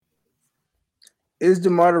Is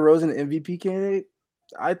DeMar DeRozan an MVP candidate?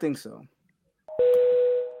 I think so.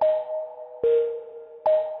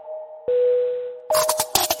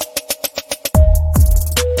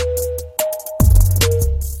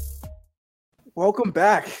 Welcome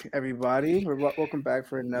back, everybody. Welcome back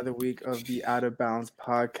for another week of the Outta Bounds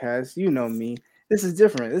podcast. You know me. This is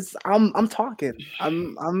different. I'm talking.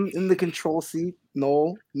 I'm in the control seat.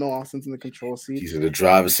 No Austin's in the control seat. He's in the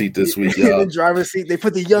driver's seat this week, In y'all. the driver's seat. They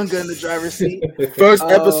put the young gun in the driver's seat. First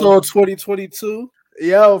episode 2022.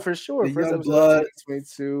 Yo, for sure. The First young episode blood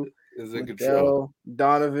 2022. is in control.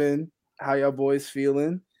 Donovan, how y'all boys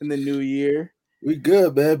feeling in the new year? We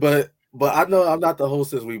good, man. But I know I'm not the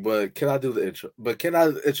host this week. But can I do the intro? But can I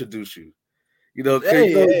introduce you? You know,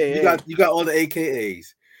 you got all the AKAs.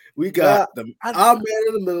 We got our man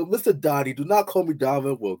in the middle, Mr. Donnie. Do not call me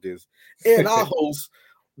Donovan Wilkins. And our host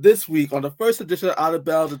this week on the first edition of Outta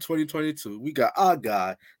Bounds in 2022, we got our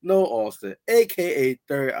guy, Noah Austin, aka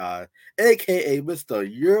Third Eye, aka Mr.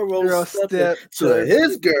 Euro Step to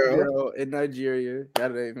his girl in Nigeria.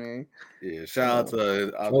 Got it, man. Yeah, shout out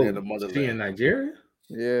to out there in the motherland. She in Nigeria?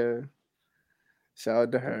 Yeah. Shout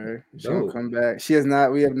out to her. She'll come back. She has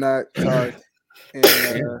not. We have not talked.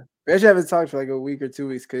 And we actually haven't talked for like a week or 2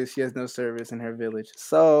 weeks because she has no service in her village.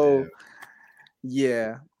 So,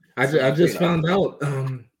 yeah. I just found out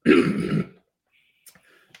that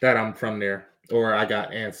I'm from there, or I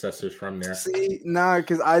got ancestors from there. See,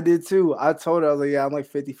 because I did too. I told her, I was like, yeah, I'm like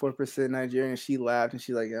 54% Nigerian. She laughed and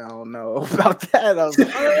she's like, I don't know about that. I was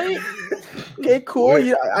like, all right. Okay, cool.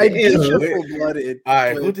 Yeah, I get you're full-blooded. All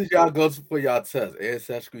right, who did y'all go to for y'all test?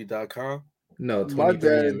 Ancestry.com? No, my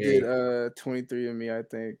dad did 23andMe, I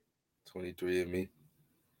think. 23andMe.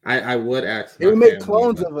 I would ask. It would make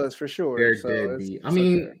clones of us for sure. I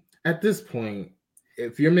mean, at this point,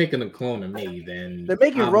 if you're making a clone of me, then they're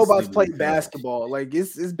making robots play basketball. Like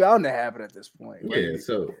it's bound to happen at this point. Yeah, like,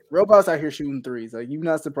 so robots out here shooting threes. Like you're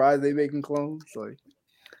not surprised they making clones. Like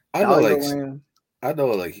I know,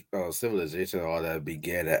 like civilization and all that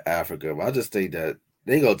began at Africa, but I just think that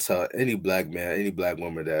they gonna tell any black man, any black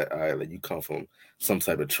woman that all right, like you come from some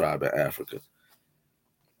type of tribe in Africa.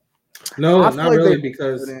 No, not really,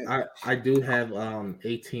 because I do have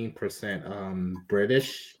 18%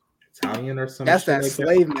 British, Italian, or something. That's that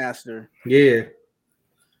slave master. Yeah.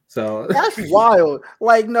 So that's wild.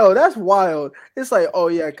 Like, no, that's wild. It's like, oh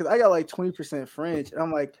yeah, because I got like 20% French, and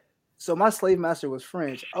I'm like, so my slave master was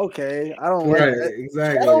French. Okay, I don't like that.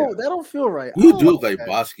 Exactly. That don't feel right. You do like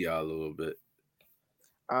Basquiat a little bit.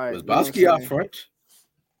 All right, was Basquiat French?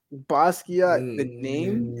 Basquiat, the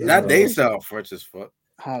name? That name sound French as fuck.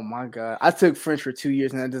 Oh my god, I took French for 2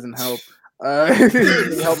 years and that doesn't help.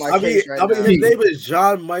 Help my case right now. His name is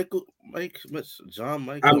John Michael. I'm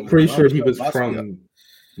pretty sure he was from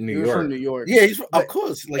New York. From New York. Yeah, he's from, of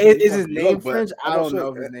course. Like, is his name French? I don't know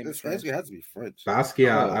if his name is French. It has to be French.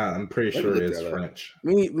 Basquiat, I'm pretty sure it is French.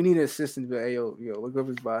 We need an assistant to be like, hey, yo, look up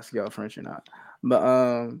if Basquiat French or not.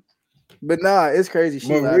 But nah, it's crazy.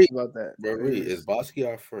 She laughed about that. Marie, is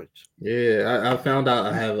Basquiat French? Yeah, I found out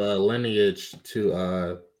I have a lineage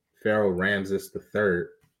to Pharaoh Ramses III.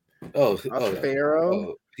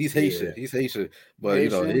 Pharaoh. He's Haitian. Yeah. He's Haitian, but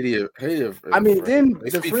Haitian? I mean, then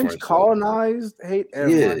the French colonized Haiti.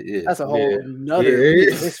 Yeah. That's a whole another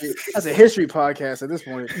history. That's a history podcast at this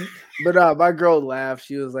point. But my girl laughed.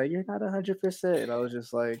 She was like, "You're not 100%," and I was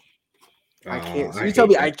just like, "I can't." So you tell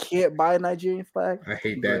me I can't buy a Nigerian flag? I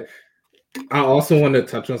hate that. I also want to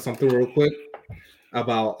touch on something real quick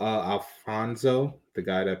about Alfonso, the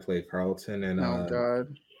guy that played Carlton and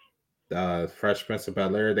Fresh Prince of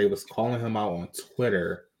Bel-Air. They was calling him out on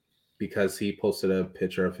Twitter because he posted a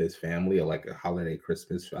picture of his family, like a holiday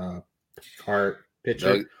Christmas card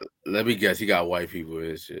picture. Let me guess, he got white people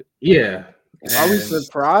and shit. Yeah. Are we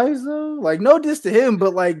surprised though? Like, no diss to him,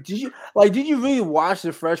 but like, did you really watch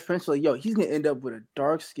the Fresh Prince? Like, yo, he's gonna end up with a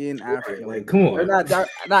dark skinned African. Like, come on, or not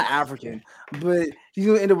African, but he's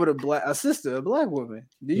gonna end up with a black woman.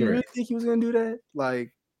 Did you really think he was gonna do that?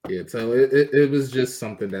 Like, yeah. So it was just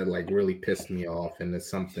something that like really pissed me off, and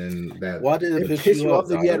it's something that why did it piss you off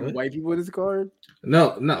that he had white people in his card?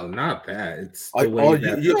 No, not that. It's the way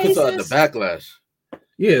that you put the backlash.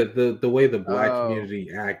 Yeah, the way the black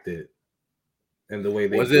community acted. And the way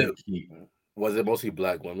they was it mostly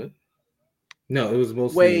black women? No, it was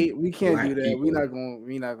mostly. Wait, we can't do that. People. We're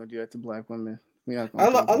not gonna do that to black women. I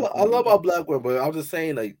love our black women, but I'm just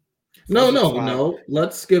saying, like, No.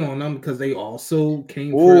 Let's get on them because they also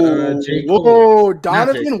came for J. Cole.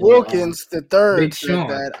 Donovan Wilkins the third said Sean.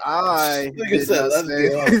 that I did said, not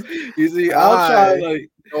say. You see, I'll try like.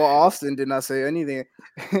 Well, Austin did not say anything.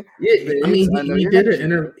 Yeah, I mean, he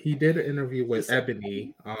did an interview with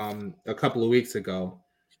Ebony a couple of weeks ago,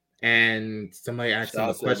 and somebody asked him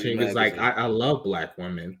a question. He was like, "I love black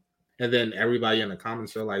women," and then everybody in the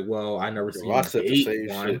comments are like, "Well, I never seen you date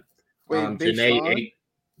one." Wait, Big Sean?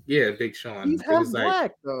 Yeah, Big Sean. He's half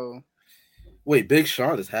black though. Wait, Big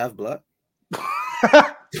Sean is half black?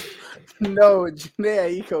 No,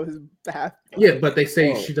 Janae Aiko is half black. Yeah, but they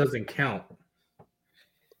say she doesn't count.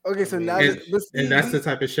 Okay, so now that's the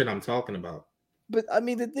type of shit I'm talking about. But I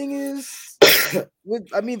mean, the thing is,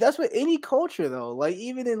 that's with any culture though. Like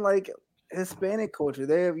even in like Hispanic culture,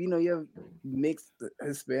 they have you have mixed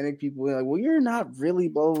Hispanic people. Like, well, you're not really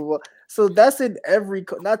blah blah blah. So that's in every.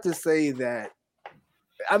 Not to say that.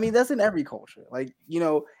 I mean, that's in every culture. Like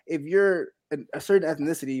if you're a certain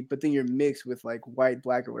ethnicity, but then you're mixed with like white,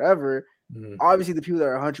 black, or whatever. Obviously, the people that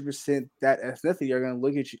are 100% that ethnicity are going to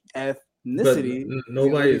look at you ethnicity. But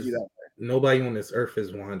nobody on this earth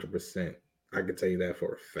is 100%. I can tell you that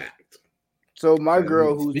for a fact. So my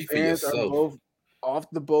girl, whose parents are both off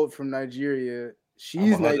the boat from Nigeria,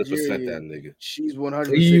 she's Nigerian. That nigga. She's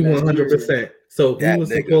 100%. You 100%. So who was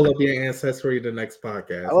to pull up your ancestry the next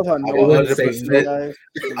podcast? I love how no one say guys.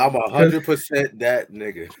 I'm 100% that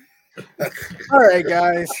nigga. All right,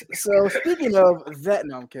 guys. So speaking of that,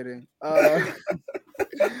 no, I'm kidding.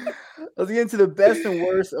 Let's get into the best and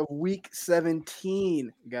worst of Week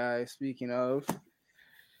 17, guys. Speaking of,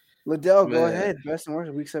 Liddell, go ahead. Best and worst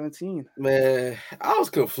of Week 17. Man, I was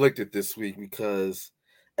conflicted this week because,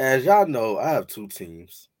 as y'all know, I have two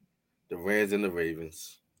teams, the Rams and the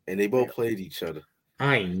Ravens, and they both played each other.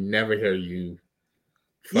 I never hear you.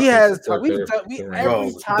 He has. Every time he brings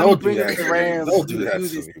up the Rams, don't do that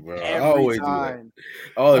to me, bro. I always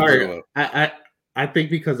do that. I think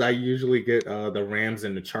because I usually get the Rams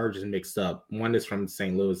and the Chargers mixed up. One is from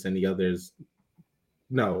St. Louis and the other is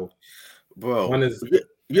no. Bro, one is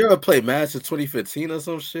you ever play Madden 2015 or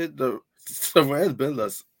some shit? The Rams been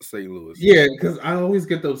less St. Louis. Yeah, because I always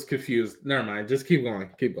get those confused. Never mind. Just keep going.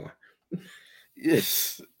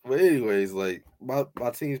 Yes. But anyways, like my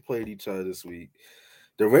teams played each other this week.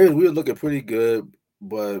 The Ravens, we were looking pretty good,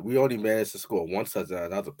 but we only managed to score one touchdown.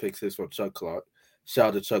 That was a pick six from Chuck Clark. Shout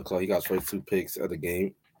out to Chuck Clark. He got his first 2 picks of the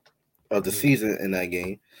game, of the season in that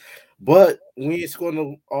game. But we ain't scoring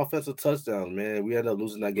no offensive touchdowns, man. We ended up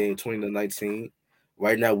losing that game 20-19.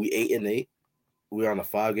 Right now, we 8-8. We're on a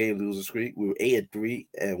 5-game losing streak. We were 8-3.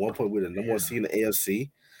 At one point, we were the number 1 seed in the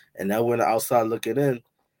AFC. And now we're on the outside looking in.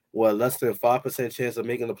 Well, less than 5% chance of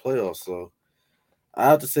making the playoffs. So I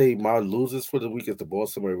have to say my losers for the week is the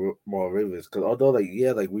Baltimore Ravens. Because although,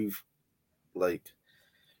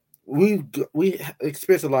 we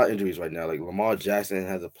experienced a lot of injuries right now. Like Lamar Jackson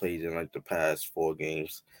hasn't played in like the past 4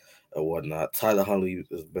 games or whatnot. Tyler Huntley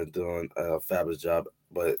has been doing a fabulous job,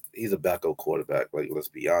 but he's a backup quarterback. Like, let's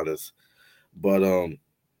be honest. But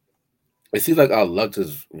it seems like our luck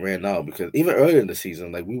just ran out because even earlier in the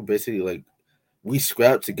season, like we basically we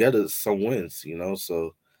scrapped together some wins,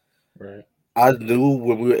 So right. I knew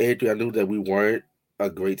when we were 8-3, I knew that we weren't a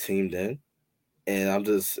great team then. And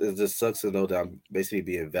it just sucks to know that I'm basically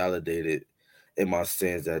being validated in my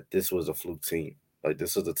stance that this was a fluke team. Like,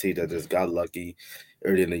 this was a team that just got lucky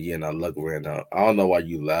early in the year and our luck ran out. I don't know why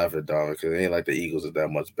you laughing, Dom, because it ain't like the Eagles are that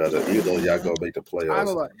much better, even though y'all gonna make the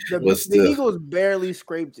playoffs. The Eagles barely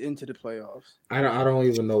scraped into the playoffs. I don't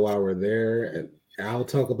even know why we're there, and I'll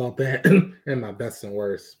talk about that in my best and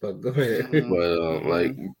worst. But go ahead.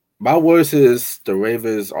 But my worst is the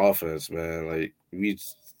Ravens offense, man. Like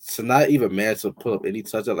to not even manage to put up any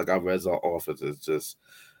touchdown, like our red zone offense is just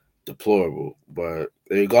deplorable. But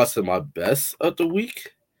in regards to my best of the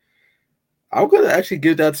week, I'm gonna actually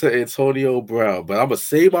give that to Antonio Brown. But I'm gonna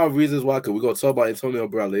say my reasons why, because we're gonna talk about Antonio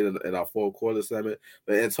Brown later in our 4th quarter segment.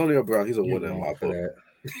 But Antonio Brown, he's a winner in my book.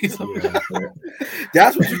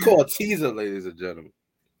 That's what you call a teaser, ladies and gentlemen.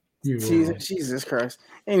 Jesus Christ.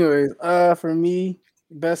 Anyways, for me,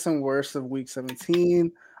 best and worst of Week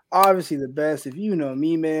 17. Obviously, the best. If you know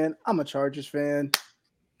me, man, I'm a Chargers fan.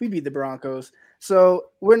 We beat the Broncos, so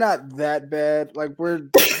we're not that bad. Like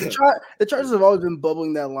the Chargers have always been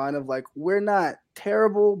bubbling that line of like we're not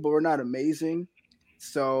terrible, but we're not amazing.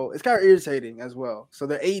 So it's kind of irritating as well. So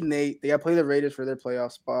they're 8-8. They got to play the Raiders for their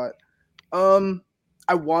playoff spot.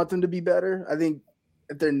 I want them to be better. I think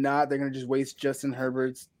if they're not, they're gonna just waste Justin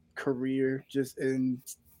Herbert's career just in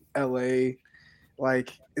LA.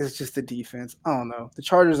 Like, it's just the defense. I don't know. The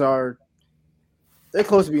Chargers are They're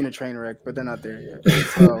close to being a train wreck, but they're not there yet.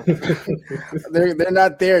 So they're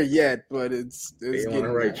not there yet, but it's they're on the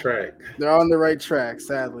right track. They're on the right track,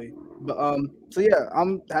 sadly. But so yeah,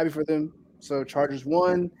 I'm happy for them. So Chargers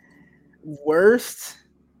won. Worst.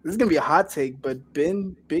 This is gonna be a hot take, but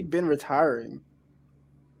Big Ben retiring.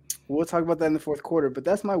 We'll talk about that in the fourth quarter. But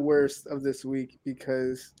that's my worst of this week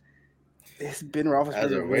because it's Ben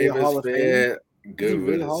Roethlisberger really a Hall of Fame. Good,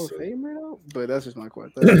 really Hall of Famer though. But that's just my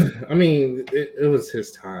question. I mean, it was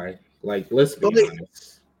his time. Like, let's be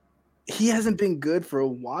honest. He hasn't been good for a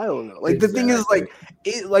while though. Like the thing is,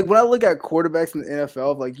 like when I look at quarterbacks in the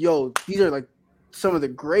NFL, like these are like some of the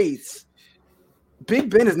greats. Big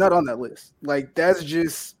Ben is not on that list. Like that's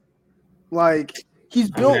just like he's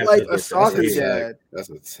built like a soccer dad. That's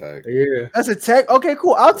a tech. Yeah, that's a tech. Okay,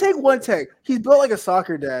 cool. I'll take one tech. He's built like a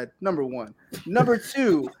soccer dad. Number one. Number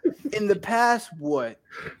two. In the past,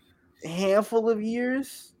 handful of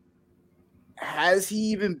years, has he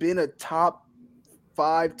even been a top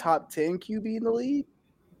 5, top 10 QB in the league?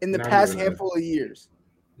 In the past handful of years.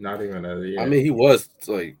 Not even a year. I mean, he was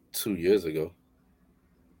like 2 years ago.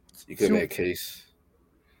 You could make a case.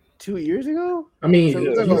 2 years ago? I mean,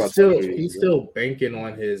 he's still banking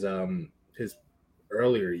on his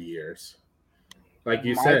earlier years. Like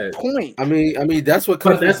you said. Point. I mean that's what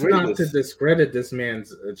comes. But that's not to discredit this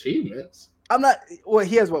man's achievements. I'm not. Well,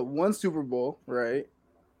 he has one Super Bowl, right?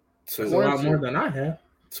 So it's a lot more than I have.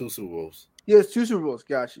 2 Super Bowls. He has 2 Super Bowls.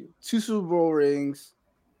 Got you. 2 Super Bowl rings.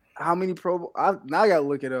 How many Pro Bowl? Now I gotta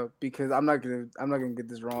look it up because I'm not gonna get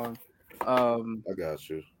this wrong. I got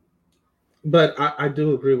you. But I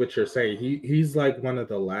do agree with what you're saying. He's like one of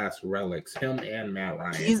the last relics. Him and Matt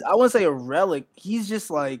Ryan. I wouldn't say a relic. He's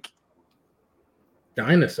just like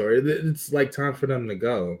dinosaur. It's like time for them to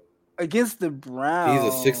go. Against the Browns.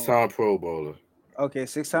 He's a 6-time Pro Bowler. Okay,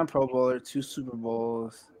 6-time Pro Bowler, 2 Super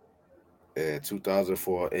Bowls. And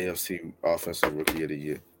 2004 AFC Offensive Rookie of the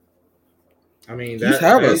Year. I mean, he's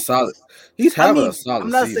having a solid I'm not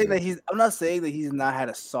season. saying that he's not had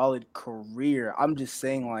a solid career. I'm just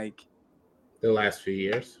saying like the last few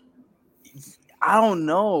years. I don't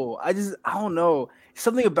know. I don't know.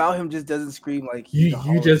 Something about him just doesn't scream like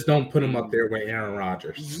you just don't put him up there with Aaron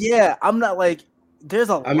Rodgers. Yeah, I'm not like there's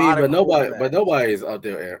a lot but nobody is out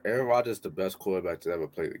there. Aaron Rodgers is the best quarterback to ever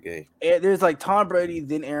play the game. And there's like Tom Brady,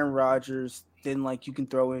 then Aaron Rodgers, then like you can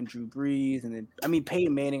throw in Drew Brees, and then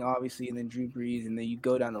Peyton Manning obviously, and then Drew Brees, and then you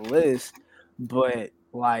go down the list. But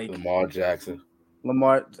like Lamar Jackson,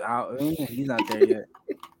 he's not there yet.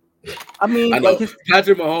 I mean, I know.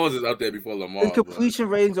 Patrick Mahomes is out there before Lamar. His completion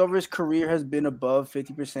ratings over his career has been above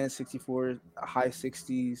 50%, 64, high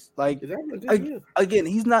 60s. Like again,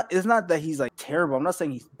 he's not. It's not that he's like terrible. I'm not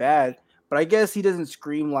saying he's bad, but I guess he doesn't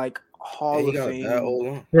scream like Hall of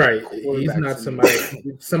Fame. Right. He's not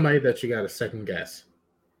somebody that you got to second guess.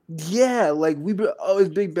 Yeah, like is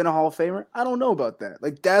Big Ben a Hall of Famer? I don't know about that.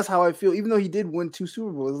 Like that's how I feel. Even though he did win 2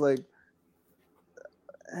 Super Bowls, like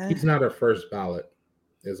he's not a first ballot.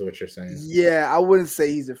 Is what you're saying. Yeah, I wouldn't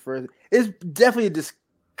say he's the first. It's definitely a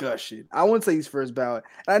discussion. I wouldn't say he's first ballot.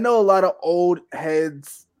 And I know a lot of old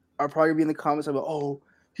heads are probably gonna be in the comments about, oh,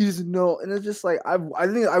 he doesn't know. And it's just like I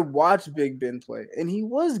think I watched Big Ben play, and he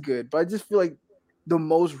was good. But I just feel like the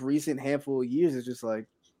most recent handful of years is just like,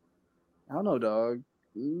 I don't know, dog.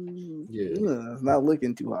 It's not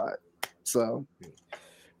looking too hot. So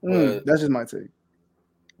that's just my take.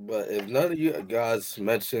 But if none of you guys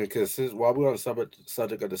mentioned, because while we're on the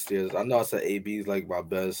subject of the Steelers, I know I said AB is like my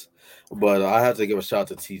best, but I have to give a shout out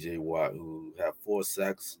to TJ Watt, who had 4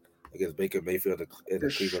 sacks against Baker Mayfield in the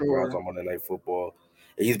Cleveland Browns on Monday Night Football.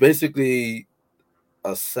 And he's basically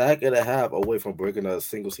a sack and a half away from breaking a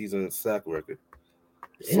single season sack record.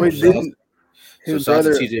 Wait, his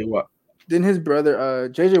brother TJ Watt. Then his brother,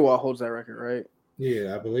 JJ Watt holds that record, right?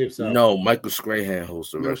 Yeah, I believe so. No, Michael Strahan holds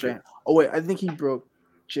the record. Oh wait, I think he broke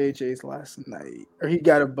JJ's last night, or he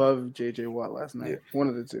got above JJ Watt last night. Yeah. One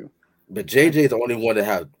of the two. But JJ's the only one that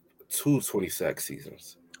had 2 20-sack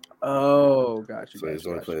seasons. Oh, gotcha. So he's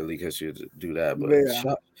the only player in league history to do that.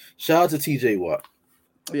 But shout out to TJ Watt.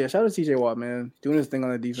 Yeah, shout out to TJ Watt, man, doing his thing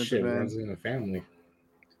on the defensive end. Runs in the family.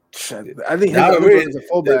 I think his brother is a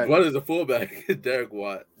fullback. His brother's a fullback. Derek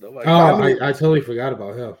Watt. I totally forgot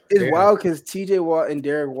about him. It's wild because TJ Watt and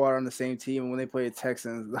Derek Watt are on the same team, and when they play the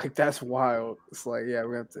Texans, like that's wild. It's like, yeah,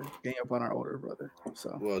 we have to gang up on our older brother. So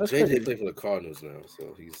JJ played for the Cardinals now,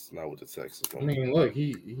 so he's not with the Texans. I mean, look,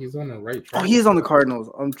 he's on the right track. Oh, he's on the Cardinals.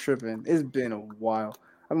 I'm tripping. It's been a while.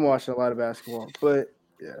 I've been watching a lot of basketball, but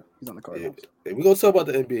yeah, he's on the Cardinals. Yeah, we're gonna talk about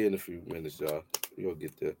the NBA in a few minutes, y'all. We're gonna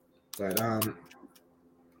get there. But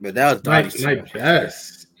But that was my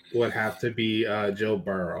best would have to be Joe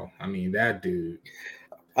Burrow. I mean, that dude.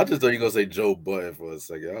 I just thought you were gonna say Joe Budden for a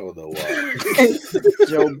second. I don't know why.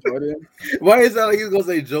 Joe Budden. Why is that like you gonna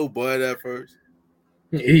say Joe Budden at first?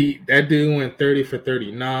 That dude went 30 for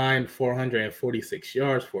 39, 446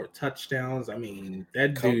 yards, 4 touchdowns. I mean,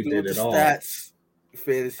 that dude did it all. Stats,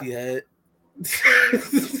 fantasy head.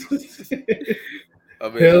 I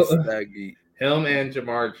mean, him and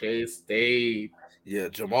Jamar Chase, Jamar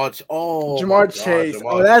Chase.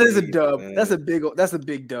 Oh, that is a dub. Man. That's a big dub. That's a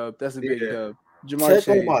big dub. Check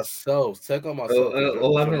on myself.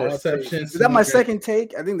 11 receptions. Is that my second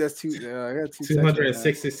take? I think that's two. I got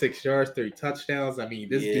 266 yards, 3 touchdowns. I mean,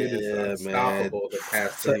 this dude is unstoppable the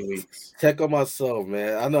past 3 weeks. Check on myself,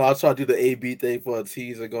 man. I know I'll try to do the AB thing for a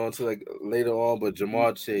teaser going to like later on, but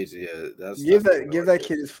Jamar Chase, that's give that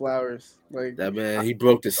kid his flowers. Like that man, he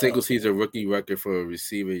broke the single season rookie record for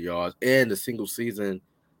receiving yards and the single season,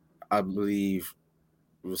 I believe,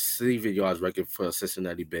 receiving yards record for a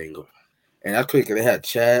Cincinnati Bengal. And that's quick. They had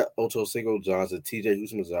Chad Ochocinco Johnson, TJ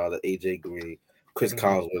Houshmandzadeh, AJ Green, Chris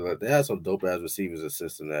Collinsworth. They had some dope ass receivers in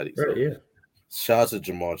Cincinnati. So. Yeah. Shout out to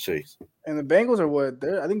Jamar Chase. And the Bengals are what?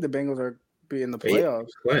 I think the Bengals are be in the playoffs.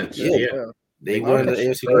 They won the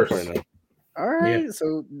AFC North right now. All right.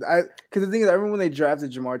 So because the thing is, everyone when they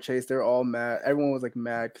drafted Jamar Chase, they're all mad. Everyone was like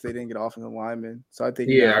mad because they didn't get offensive linemen. So I think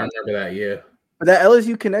I remember that. Yeah. But that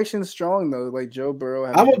LSU connection is strong though. Like Joe Burrow.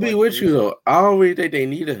 I'm gonna be with you though. I don't really think they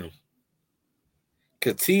needed him.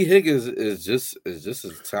 Cause T. Higgins is just as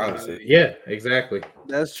talented. Yeah, exactly.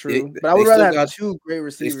 That's true. But I would rather have 2 great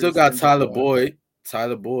receivers. They still got Tyler Boyd.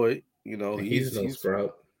 You know, he's no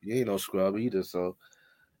scrub. He ain't no scrub either. So,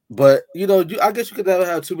 but I guess you could never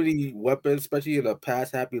have too many weapons, especially in a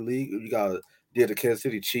pass-happy league. You got the Kansas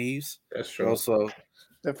City Chiefs. That's true. So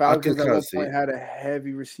the Falcons at one point had a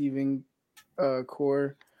heavy receiving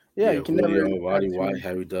core. Yeah, you can Julio, never. Roddy White,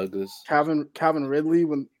 Harry Douglas, Calvin Ridley.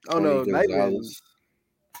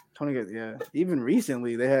 Even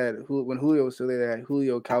recently they had when Julio was still there. They had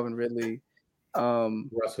Julio, Calvin Ridley,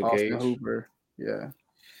 Russell Gage, Hooper. Yeah.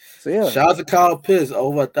 So yeah. Shout out to Kyle Pitts,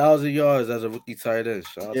 over 1,000 yards as a rookie tight end.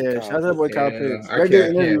 Shout out to that boy Kyle Pitts. I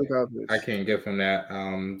can't give him that.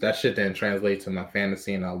 That shit didn't translate to my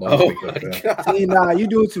fantasy, and I love it. See, you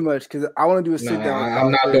doing too much because I want to do a sit down.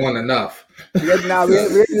 I'm not doing enough. We're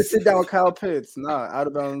gonna sit down with Kyle Pitts. Out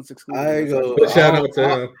of bounds exclusive. I ain't gonna. Shout out to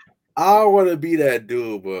him. I don't want to be that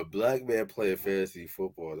dude, but black man playing fantasy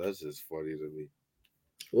football, that's just funny to me.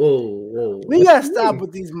 Whoa. We gotta stop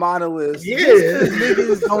with these monoliths. Yeah.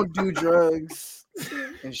 Niggas don't do drugs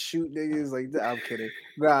and shoot niggas like that. I'm kidding.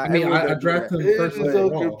 Nah, I drafted him first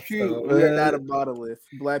overall. We're not a monolith.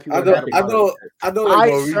 Black people I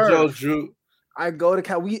know Drew. I go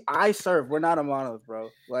to I serve. We're not a monolith, bro.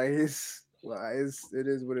 Like it is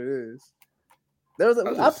what it is.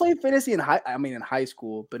 I played fantasy in high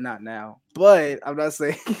school, but not now. But I'm not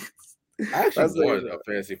saying I actually won a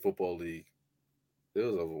fantasy football league. I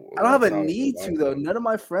don't have a need to though. None of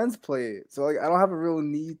my friends play it, so like I don't have a real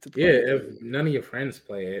need to play it. Yeah, if none of your friends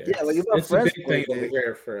play it, if my friends play it,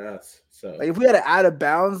 here for us. So like if we had an Out of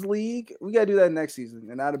Bounds league, we gotta do that next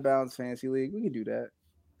season. An Out of Bounds fantasy league, we can do that.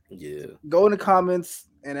 Yeah. Go in the comments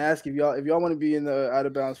and ask if y'all want to be in the Out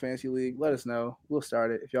of Bounds fantasy league. Let us know. We'll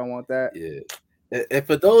start it if y'all want that. Yeah. And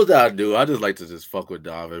for those that do, I just like to just fuck with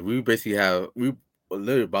Donovan. We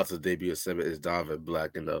literally about to debut a segment is Donovan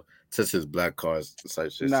Black, since his black cards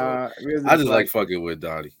such shit. Nah, so I just like fucking with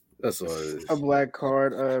Donnie. That's all it is. A black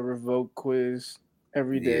card, revoke quiz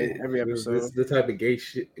every day, every episode. This is the type of gay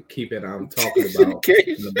shit keeping I'm talking about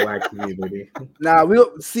in the black community. Nah,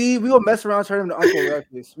 we'll mess around and turn him to Uncle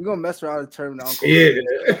Ruckus. We're gonna mess around and turn him to Uncle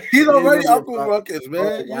Ruckus. He's already Uncle Ruckus,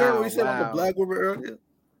 man. You heard what we said about the black woman earlier?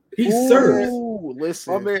 He serves.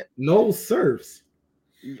 Listen. My man. No serves.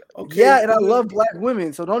 Okay. Yeah, and I love black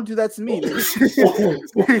women, so don't do that to me.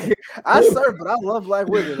 I serve, but I love black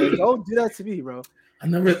women. Like, don't do that to me, bro. I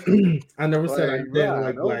never said I didn't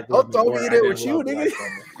like black women. Don't throw me in there with you, nigga.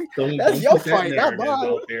 That's your fight, not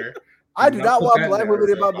mine. I do not want black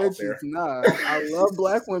women in my bed sheets. Nah, I love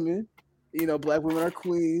black women. Black women are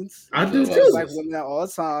queens. I do too. Black women at all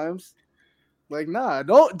times. Like, nah,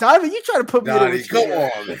 don't, Diamond. You try to put me in it. Come on,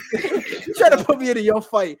 man. You try to put me into your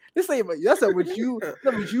fight. This ain't. That's up with you.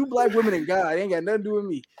 That's with you, black women and God. It ain't got nothing to do with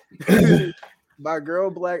me. My girl,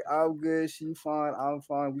 black. I'm good. She fine. I'm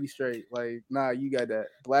fine. We straight. Like, nah, you got that.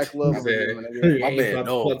 Black love. My man,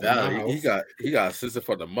 no valid. He got a sister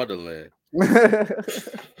from the motherland.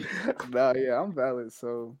 Nah, yeah, I'm valid.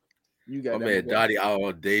 So you got. My man, Dottie out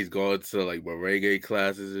on days going to like merengue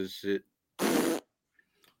classes and shit.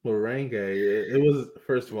 Merengue. It was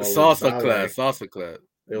first of all salsa class.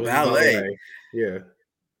 It was ballet. Yeah.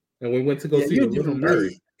 and we went to go see the Little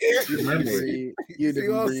Mermaid. You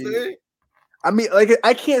different breed. I mean, like,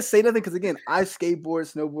 I can't say nothing because again, I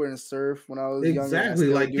skateboard, snowboard, and surf when I was younger. Exactly,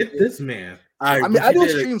 like get this man. I mean, I do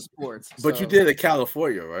extreme sports, but you did it in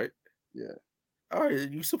California, right? Yeah. All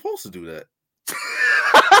right, you're supposed to do that.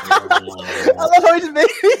 I love how he just made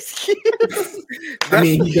these I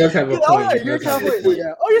mean, he does have a point. Right, you're California.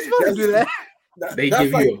 Yeah. Oh, you're supposed to do that. They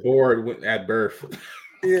give you a board at birth.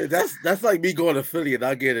 Yeah, that's like me going to Philly and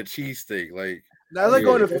I get a cheesesteak. Like, that's like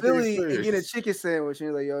going to Philly and getting a chicken sandwich and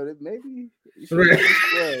you're like, yo, maybe you should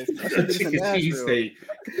chicken cheesesteak.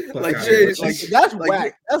 Like, that's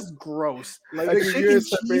whack. That's gross. Like a chicken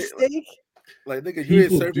cheesesteak. Like, nigga, you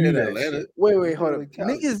ain't serving in Atlanta. Wait, hold on.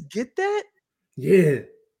 Niggas get that? Yeah.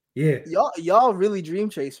 Y'all really dream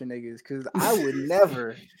chaser niggas because I would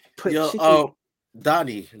never put chicken.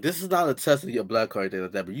 Donnie, this is not a test of your black card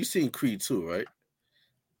like that, but you seen Creed 2, right?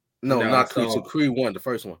 No, not Creed 2. Creed 1, the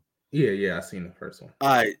first one. Yeah, I seen the first one. All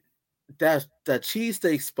right, that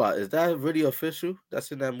cheesesteak spot, is that really official?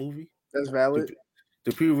 That's in that movie? That's valid.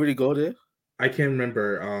 Do people really go there? I can't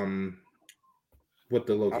remember what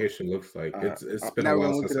the location looks like. It's been a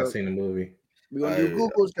while since I've seen the movie. We're gonna do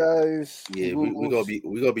Googles, guys. Yeah,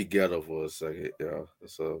 we gonna be ghetto for a second, yeah.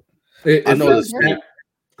 So I know it's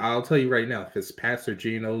I'll tell you right now, if it's Pat's or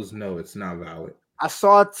Geno's, no, it's not valid. I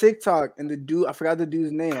saw a TikTok and the dude, I forgot the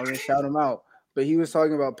dude's name. I was gonna shout him out, but he was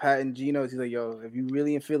talking about Pat and Geno's. He's like, "Yo, if you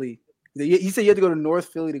really in Philly," he said you have to go to North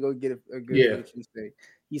Philly to go get a good cheesesteak.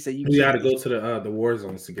 He said you got to go to the war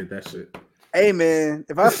zones to get that shit. Hey man,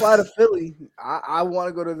 if I fly to Philly, I want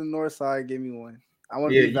to go to the North Side. Give me one. I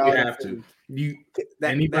want to be valid. You have to.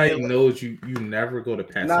 Anybody knows you never go to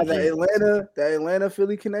Pasadena. Nah, the Atlanta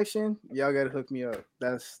Philly connection, y'all gotta hook me up.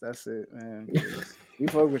 That's it, man. We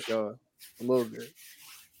fuck with y'all a little bit.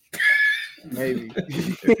 Maybe.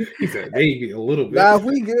 He said maybe a little bit. If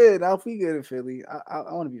we good in Philly, I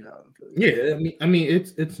want to be out in Philly. Yeah, I mean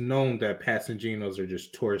it's known that Pats and Geno's are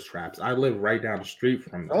just tourist traps. I live right down the street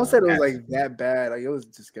from them. I said it was like that bad. Like it was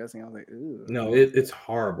disgusting. I was like, ew. No, it's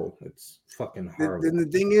horrible. It's fucking horrible. The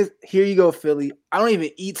thing is, here you go, Philly. I don't even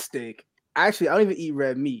eat steak. Actually, I don't even eat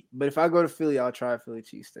red meat. But if I go to Philly, I'll try a Philly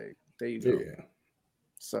cheesesteak. There you go. Yeah.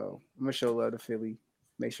 So I'm gonna show love to Philly.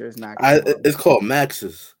 Make sure it's not. It's called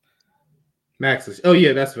Max's. Oh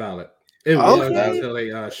yeah, that's valid. It was okay. Until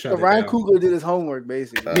they shut it Ryan down. Coogler did his homework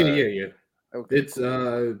basically. Yeah. Okay, it's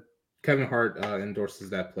Kevin Hart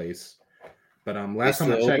endorses that place, but last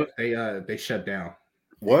time I checked, they shut down.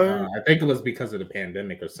 What? I think it was because of the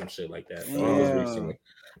pandemic or some shit like that. So it was recently.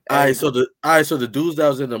 All right, so the dudes that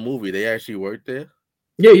was in the movie, they actually worked there.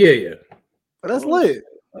 Yeah. But that's lit.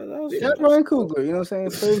 That's Ryan Coogler. You know what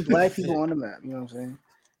I'm saying? Putting black people on the map. You know what I'm saying?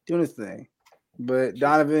 Doing his thing. But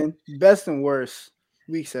Donovan, best and worst,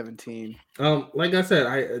 week 17. Like I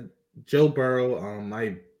said, Joe Burrow.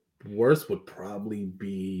 My worst would probably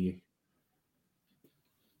be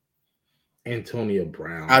Antonio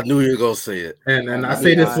Brown. I knew you were gonna say it, and I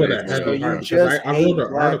say this with a heavy heart because I wrote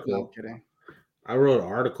an article. I wrote an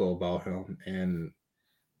article about him, and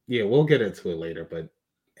yeah, we'll get into it later. But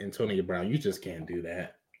Antonio Brown, you just can't do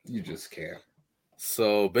that. You just can't.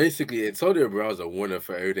 So basically, Antonio Brown's a winner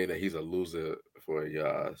for everything that he's a loser for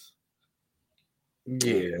y'all's.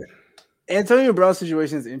 Yeah. Antonio Brown's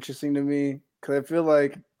situation is interesting to me because I feel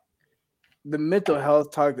like the mental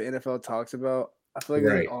health talk the NFL talks about, I feel like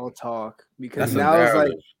they all talk because now it's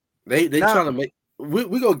like they trying to make.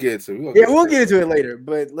 We gonna get into it. We'll get into it later.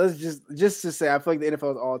 But let's just to say, I feel like the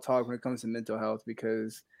NFL is all talk when it comes to mental health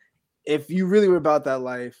because if you really were about that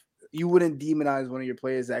life, you wouldn't demonize one of your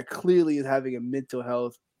players that clearly is having a mental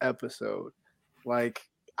health episode. Like,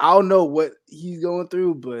 I don't know what he's going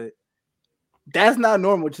through, but that's not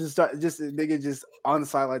normal. Just nigga just on the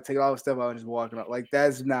sideline, take all the stuff out and just walking out. Like,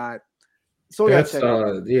 that's not. So that's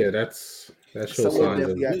that shows signs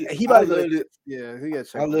of. He got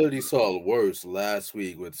checked. I literally saw worse last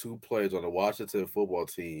week with two players on the Washington football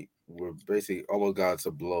team were basically almost got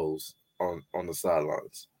to blows on the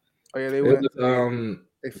sidelines. Oh yeah, they went.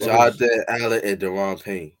 Jonathan Allen and Deron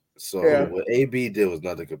Payne. So what AB did was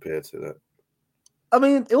nothing compared to that. I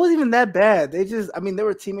mean, it wasn't even that bad. They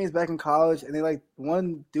were teammates back in college, and they like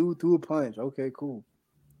one dude threw a punch. Okay, cool.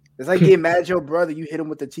 It's like getting mad at your brother. You hit him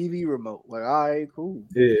with the TV remote. Like, all right, cool.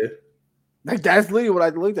 Yeah. Like that's literally what I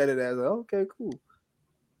looked at it as. Like, okay, cool.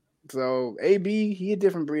 So AB, he a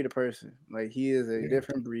different breed of person. Like he is a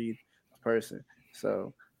different breed of person.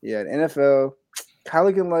 So yeah, the NFL kind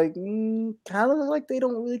of looking like they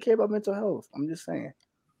don't really care about mental health. I'm just saying.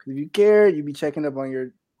 Because if you care, you'd be checking up on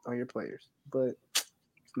your players. But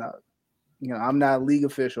it's not. I'm not a league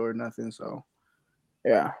official or nothing. So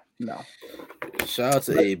yeah, no. Shout out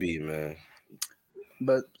to AB, man.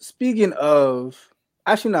 But speaking of,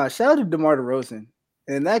 actually, no. Shout out to DeMar DeRozan.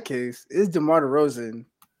 In that case, is DeMar DeRozan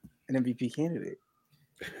an MVP candidate?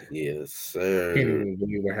 Yes, sir.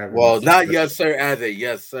 Well, not yes, sir, as a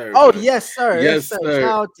yes, sir. Oh, yes, sir. Yes, sir. Shout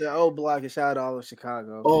out to O Block and shout out to all of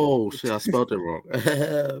Chicago. Oh, shit, I spelled it wrong.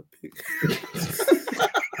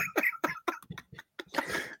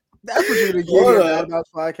 That's what you're going to get about this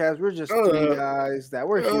podcast. We're just three guys that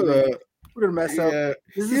we're human. We're going to mess up.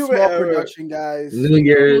 This is a small production, guys. New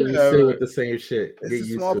Year, still with the same shit. It's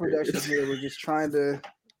a small production here. We're just trying to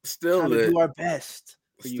do our best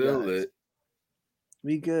for you guys. Lit.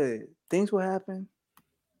 We good. Things will happen.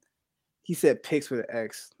 He said pics with an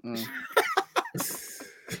X.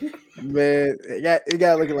 Man, it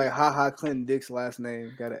got looking like Clinton Dick's last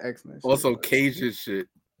name. Got an X in it. Also Cajun shit.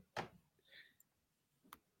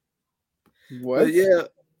 What? But yeah.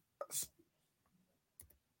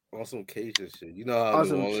 On some Cajun shit. You know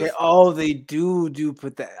how they do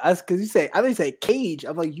put that. That's because I think you say cage.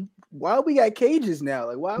 I'm like, why we got cages now?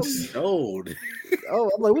 Like, why are we old?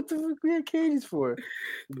 Oh, I'm like, what the fuck we got cages for?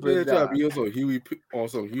 But try to be on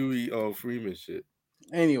some Huey Freeman shit.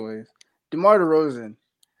 Anyways, DeMar DeRozan.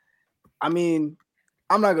 I mean,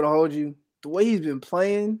 I'm not gonna hold you. The way he's been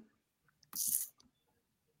playing,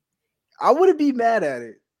 I wouldn't be mad at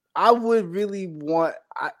it. I would really want.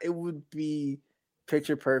 It would be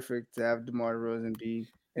picture perfect to have DeMar DeRozan be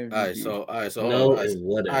MVP. All right, so hold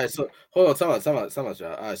on, time out,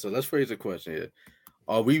 y'all. All right, so let's phrase the question here.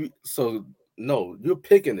 No, you're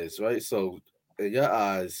picking this, right? So in your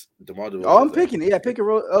eyes, DeMar DeRozan. Oh, I'm picking it. Yeah, pick a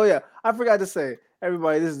role. Oh yeah, I forgot to say,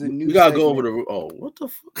 everybody, this is the new. We gotta go over the. Oh, what the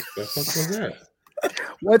fuck? The fuck was that?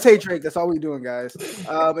 One take Drake. That's all we're doing, guys.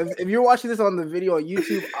 If you're watching this on the video on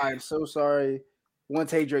YouTube, I'm so sorry. One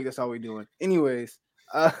take Drake. That's all we're doing. Anyways,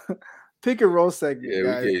 pick a role segment,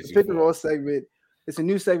 guys. Pick a role segment. It's a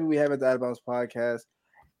new segment we have at the Outta Bounds podcast.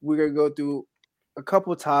 We're gonna go through a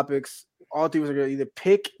couple of topics. All three of us are gonna either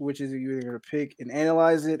pick, which is you're gonna pick and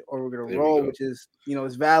analyze it, or we're gonna roll, which is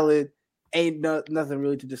it's valid. Ain't nothing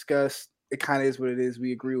really to discuss. It kind of is what it is.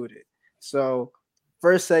 We agree with it. So,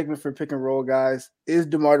 first segment for pick and roll, guys, is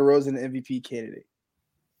DeMar DeRozan an MVP candidate?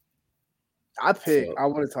 I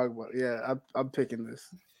want to talk about it. Yeah, I'm picking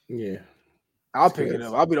this. Yeah. I'll pick it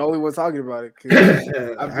up. I'll be the only one talking about it.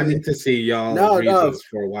 I need to see y'all reasons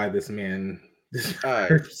for why this man. All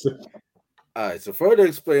right. So further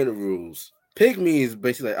explain the rules. Pick means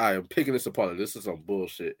basically, I'm picking this apart. This is some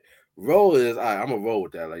bullshit. Roll is, I'm gonna roll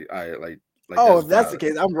with that. If that's the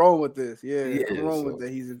case, I'm rolling with this. Yeah, I'm rolling with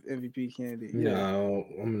that. He's an MVP candidate. Yeah. No,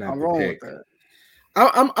 I'm not. I'm rolling with that.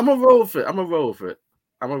 I'm gonna roll with it.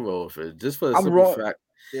 I'm gonna roll with it. Just for the simple fact.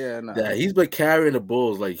 Yeah, he's been carrying the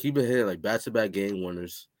Bulls. Like, he's been hitting like back-to-back game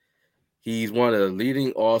winners. He's one of the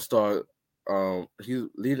leading all-star. He's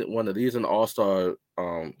one of the leaders in all-star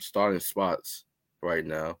starting spots right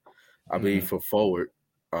now. I mean, for forward,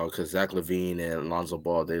 because Zach LaVine and Lonzo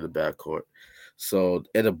Ball, they're the backcourt. So,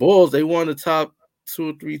 and the Bulls, they won the top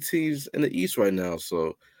 2 or 3 teams in the East right now.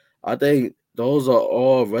 So, I think those are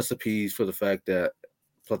all recipes for the fact that,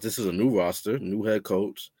 plus this is a new roster, new head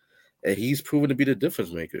coach. And he's proven to be the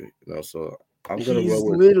difference maker, So I'm gonna roll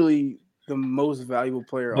with. He's literally the most valuable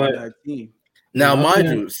player on that team. Now, mind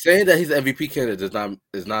you, saying that he's an MVP candidate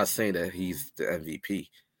is not saying that he's the MVP,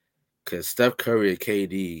 because Steph Curry and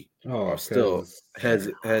KD are still heads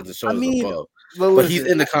and shoulders above. But he's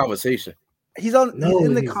in the conversation. He's in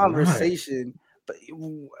the conversation. But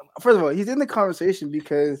first of all, he's in the conversation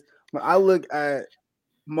because when I look at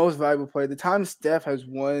most valuable player, the time Steph has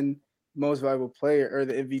won most valuable player or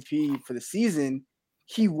the MVP for the season,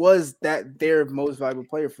 he was their most valuable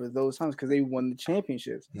player for those times because they won the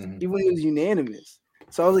championships. Even when he was unanimous.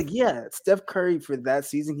 So I was like, yeah, Steph Curry for that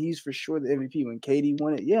season, he's for sure the MVP. When KD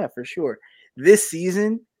won it, yeah, for sure. This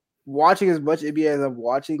season, watching as much NBA as I'm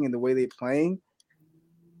watching and the way they're playing,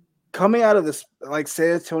 coming out of this, like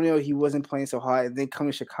San Antonio, he wasn't playing so high, and then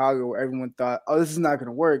coming to Chicago where everyone thought, oh, this is not going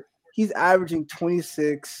to work. He's averaging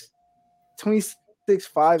 26,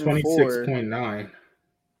 5, and 4. 26.9.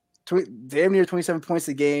 Damn near 27 points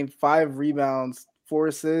a game, 5 rebounds, 4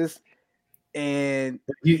 assists, and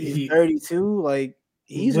he's 32. Like,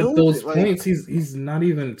 he's with those points, he's not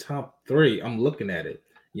even top 3. I'm looking at it.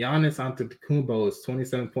 Giannis Antetokounmpo is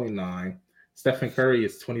 27.9. Stephen Curry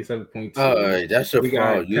is 27.2. All right, that's your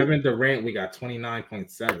problem. Kevin Durant, we got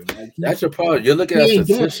 29.7. Like, that's your problem. You're looking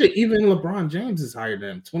at shit. Even LeBron James is higher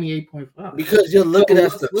than him, 28.5. Because you're looking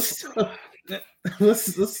at let's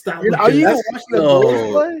stop. Are you watching the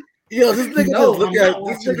Bulls play? Yo, this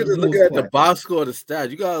nigga just looking at the box score, the stats.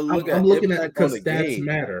 You gotta look at. I'm looking at because stats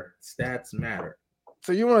matter. Stats matter.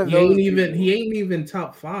 So you want to? He ain't even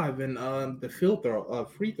top 5 in the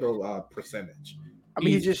free throw percentage. I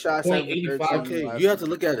mean, he just shot 7.85. Okay, you have to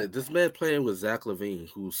look at it. This man playing with Zach LaVine,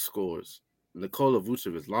 who scores. Nikola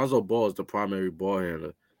Vucevic, Lonzo Ball is the primary ball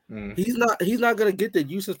handler. He's not gonna get the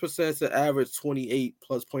usage percentage to average 28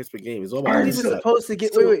 plus points per game. He's almost supposed to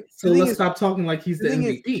get. Wait. So let's stop talking like he's the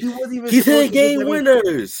MVP. He's hitting game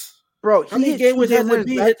winners, bro. He hit game winners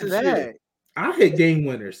back to back. I hit game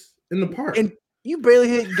winners in the park, and you barely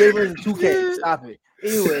hit game winners in 2K. Stop it.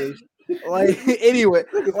 Anyway,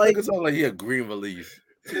 it's all like he a green release.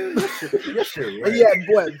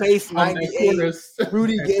 Base 98.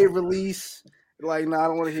 Rudy Gay release. Like, no, I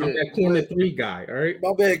don't want to hear it. That corner 3 guy, all right?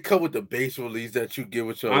 My man come with the base release that you give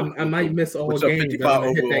with your. I might miss all games. Hit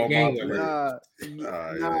that game.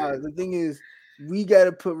 The thing is, we got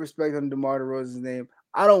to put respect on DeMar DeRozan's name.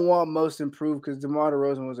 I don't want most improved because DeMar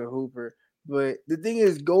DeRozan was a hooper. But the thing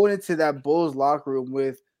is, going into that Bulls locker room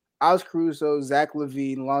with Alex Caruso, Zach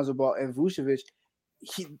LaVine, Lonzo Ball, and Vucevic,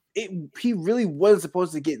 he really wasn't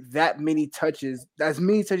supposed to get that many touches, as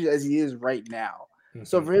many touches as he is right now. Mm-hmm.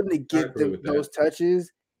 So for him to get those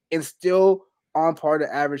touches and still on par to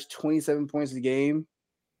average 27 points a game,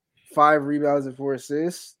 5 rebounds and 4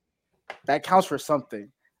 assists, that counts for something.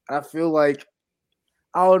 I feel like,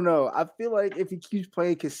 I don't know. I feel like if he keeps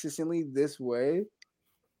playing consistently this way,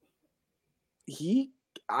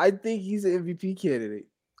 I think he's an MVP candidate.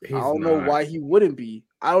 I don't know why he wouldn't be.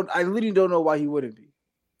 I literally don't know why he wouldn't be.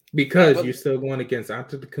 Because you're still going against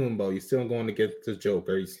Antetokounmpo, you're still going against the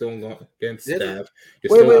Joker, you're still going against Steph,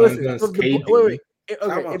 you're still going against KD. Wait.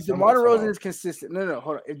 Okay, if DeMar DeRozan is consistent,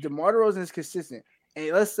 hold on. If DeMar DeRozan is consistent,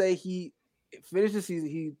 and let's say he finishes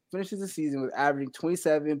the season with averaging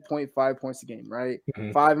 27.5 points a game, right?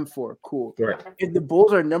 Mm-hmm. 5 and 4, cool. Right. If the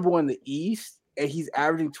Bulls are number 1 in the East and he's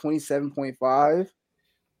averaging 27.5,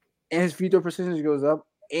 and his free throw percentage goes up,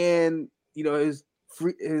 and his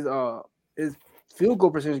field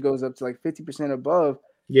goal percentage goes up to like 50% above.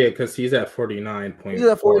 Yeah, because he's at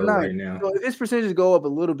 49.4 right now. So if his percentages go up a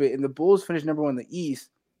little bit and the Bulls finish number 1 in the East,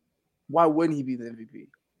 why wouldn't he be the MVP?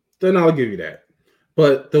 Then I'll give you that.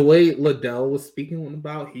 But the way Liddell was speaking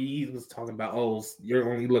about, he was talking about, you're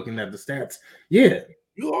only looking at the stats. Yeah,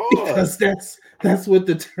 you are. Because that's what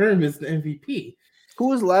determines the MVP. Who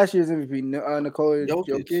was last year's MVP? Nikola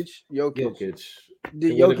Jokic.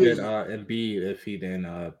 Did Jokic Embiid if he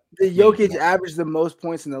didn't? Did Jokic average the most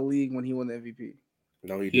points in the league when he won the MVP?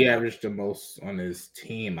 No, he averaged the most on his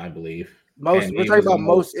team, I believe. Most. We're talking about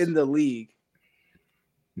most in the league.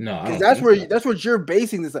 No, because that's what you're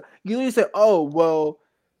basing this on. You literally said,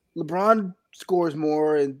 LeBron scores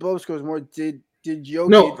more and Bo scores more. Did Jokic?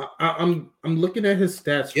 No, I'm looking at his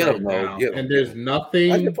stats now, and there's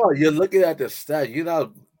nothing. You're looking at the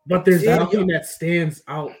stats. But there's nothing that stands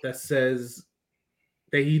out that says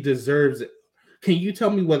that he deserves it. Can you tell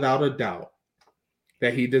me without a doubt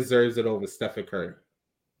that he deserves it over Stephen Curry?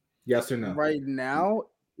 Yes or no? Right now,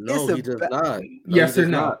 no, he does not. Yes or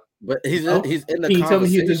no? But he's in the Can you tell me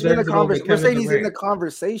he deserves it over We're saying he's in the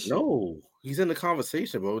conversation. No, he's in the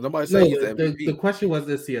conversation, bro. Nobody's saying he's the MVP. The question was,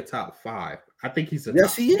 is he a top 5? I think he's a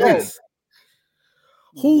yes, top he is.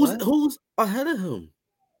 Who's ahead of him?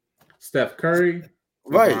 Steph Curry,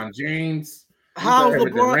 right? LeBron James. How's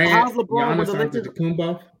LeBron Giannis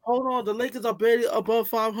Antetokounmpo? Hold on, the Lakers are barely above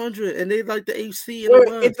 500, and they like the AC in the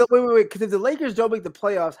West. Wait, because if the Lakers don't make the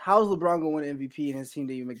playoffs, how's LeBron going to win MVP and his team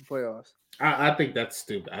didn't even make the playoffs? I think that's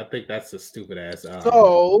stupid. I think that's a stupid ass.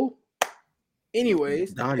 So,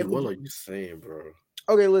 anyways, Donnie, what are you saying, bro?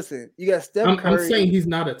 Okay, listen, you got Steph Curry. I'm saying he's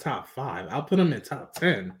not a top 5. I'll put him in top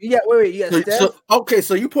 10. Yeah, wait, you got Steph.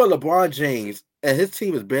 So you put LeBron James, and his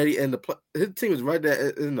team is barely in the his team is right there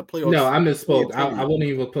in the playoffs. No, I misspoke. I wouldn't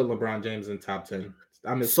even put LeBron James in top 10.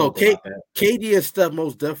 I misspoke. So KD and Steph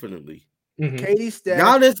most definitely. Mm-hmm. KD, Steph,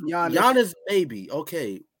 Giannis, maybe.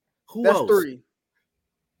 Okay, who that's else? 3.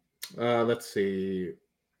 Let's see.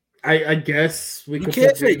 I guess we. You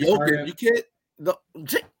can't say Jokic. You can't. No.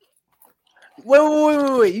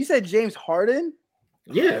 Wait! You said James Harden?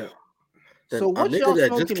 Yeah. So what y'all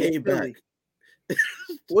smoking in Philly?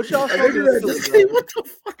 What y'all smoking in Philly? What the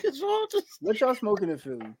fuck is wrong? What y'all smoking in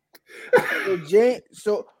Philly?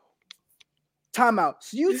 So timeout.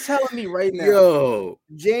 So you telling me right now,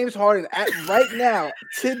 James Harden right now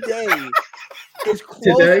today is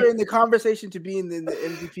closer in the conversation to being in the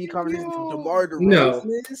MVP conversation to DeMar DeRozan? No,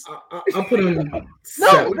 I'll put him.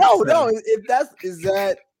 No. If is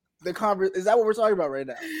that the conversation? Is that what we're talking about right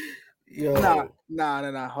now?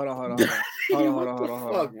 Nah. Hold on.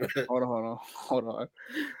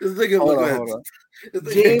 This nigga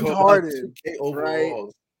James Harden, right?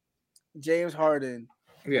 James Harden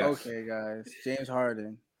Yes. Okay, guys. James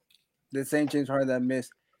Harden. The same James Harden that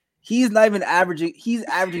missed. He's not even averaging. He's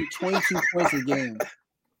averaging 22 points a game.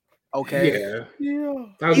 Okay.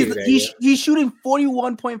 Yeah. He's shooting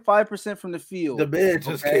 41.5% from the field. The man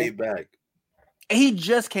just came back. And he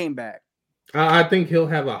just came back. I think he'll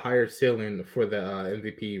have a higher ceiling for the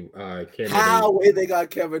MVP candidate. How they got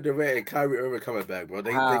Kevin Durant and Kyrie Irving coming back, bro?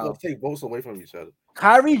 They gonna take votes away from each other.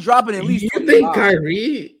 Kyrie dropping at least. You think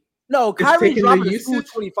Kyrie? No, Kyrie dropping a smooth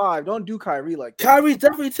 25. Don't do Kyrie like that. Kyrie's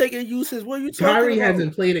definitely taking uses. What are you talking about? Kyrie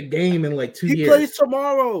hasn't played a game in like 2 years. He plays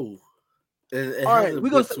tomorrow. All right, we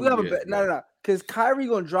have a bet. No. Because Kyrie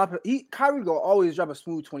gonna drop it. Kyrie gonna always drop a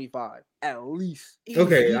smooth 25 at least.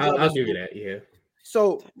 Okay, I'll give you that. Yeah.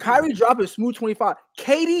 So Kyrie dropping smooth 25.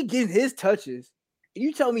 KD getting his touches.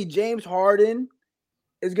 You tell me James Harden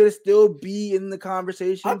is gonna still be in the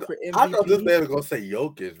conversation for MVP? I thought this man was gonna say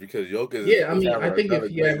Jokic because Jokic. Yeah, I mean, I think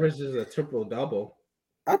if he averages a triple double,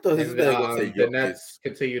 I thought his man was gonna say Jokic. Then that's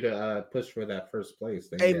continue to push for that first place.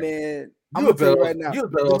 Then, hey man, I'm gonna tell you right now. You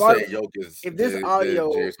better say Jokic. If this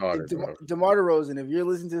audio, DeMar DeRozan, if you're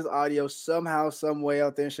listening to this audio somehow, some way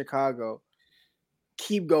out there in Chicago,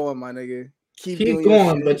 keep going, my nigga. Keep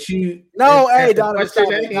going, but you. No, hey, Donovan.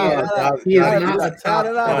 He is not a top.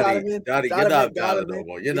 Donovan, you're not valid no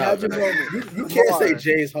more. You're not valid. You can't say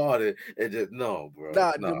James Harden and just no, bro.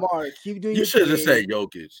 Nah, DeMar, keep doing. You should have just said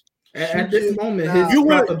Jokic. At this moment, his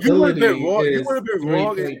probability is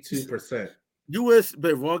 3.2%. You would have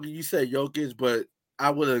been wrong. You said Jokic, but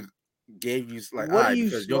I would have gave you like what are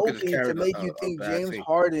you smoking to make you think James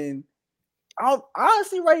Harden?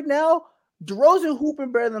 Honestly, right now, DeRozan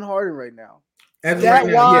hooping better than Harden right now.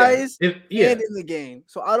 Stat-wise and in the game.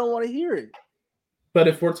 So I don't want to hear it. But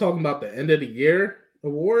if we're talking about the end of the year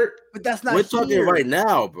award, but that's not. We're talking right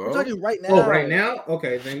now, bro. We're talking right now. Oh, right now?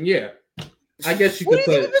 Okay, then yeah. I guess you could put.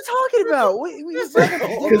 What are you even talking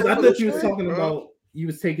about? Because I thought you was talking about. You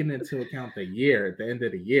was taking into account the year at the end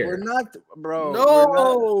of the year. We're not, bro.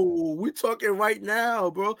 No, we're talking right now,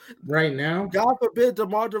 bro. Right now, God forbid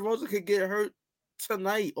DeMar DeRozan could get hurt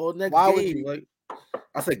tonight or next game. Like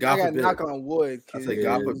I said, God forbid. Knock on wood. I said,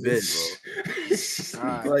 God forbid,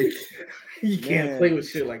 bro. Like you can't play with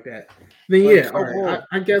shit like that. Then yeah, all right.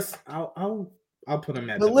 I guess I'll put him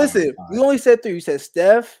at. But listen, we only said 3. You said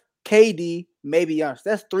Steph, KD, maybe Giannis.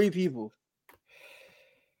 That's 3 people.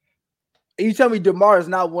 And you tell me DeMar is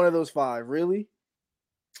not one of those 5, really?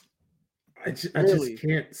 I just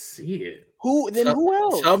can't see it. Who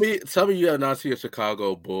else? Tell me you have not seen a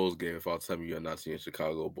Chicago Bulls game if I'll tell me you have not seen a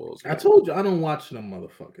Chicago Bulls game. I told you I don't watch them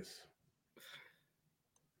motherfuckers.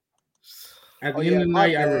 At the end of the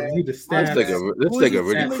night, I review the stats. This nigga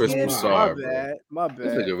really Chris Broussard, bro. My bad.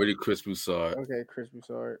 This nigga really Chris Broussard. Okay, Chris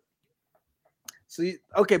Broussard. So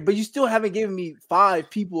but you still haven't given me 5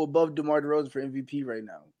 people above DeMar DeRozan for MVP right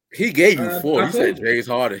now. He gave you 4. He said James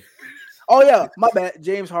Harden. Oh yeah, my bad.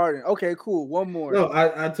 James Harden. Okay, cool. One more. No,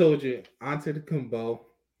 I told you. Antetokounmpo,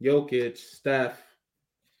 Jokic, Steph,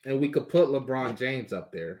 and we could put LeBron James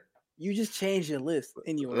up there. You just changed your list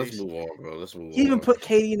anyway. Let's move on, bro. Let's move on. He even put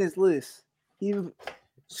KD in his list. And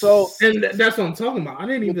that's what I'm talking about. I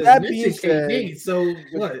didn't even mention KD. So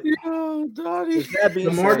what? Yo, Donnie.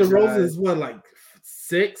 DeMar DeRozan is what, like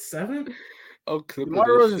 6, 7? Okay, DeMar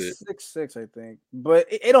DeRozan is 6'6", I think. But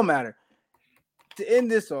it don't matter. To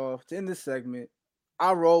end this segment,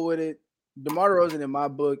 I roll with it. DeMar DeRozan in my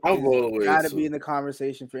book got to be in the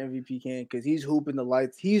conversation for MVP because he's hooping the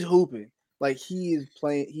lights. He's hooping like he's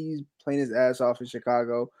playing his ass off in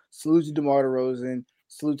Chicago. Salute to DeMar DeRozan.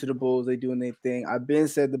 Salute to the Bulls. They doing their thing. I've been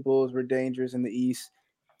said the Bulls were dangerous in the East.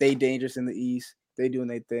 They dangerous in the East. They doing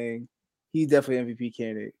their thing. He's definitely MVP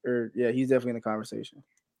candidate. He's definitely in the conversation.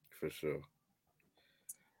 For sure.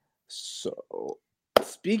 So,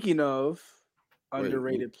 speaking of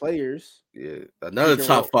underrated players. Yeah, another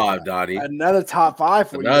top 5, Donnie. Another top 5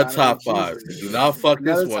 for you. Another top 5. Do not fuck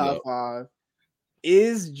this one up. 5.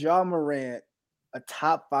 Is Ja Morant a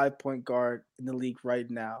top 5 point guard in the league right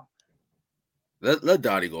now? Let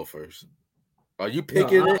Donnie go first. Are you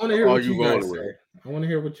picking it or are you rolling with it? I want to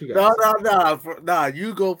hear what you guys say. No.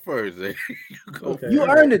 You go first. You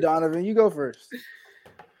earned it, Donovan. You go first.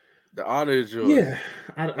 The honor is yours. Yeah,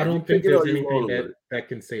 I don't think there's anything that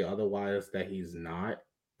can say otherwise that he's not.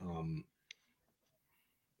 I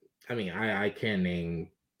mean, I can't name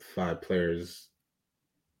 5 players.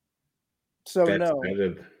 So no,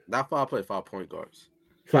 not 5 players, 5 point guards.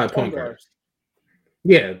 5 point guards.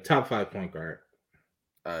 Yeah, top 5 point guard.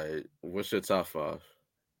 All right, what's your top 5?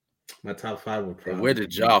 My top 5 would probably. And where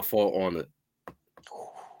did Ja fall on it?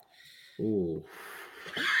 Ooh.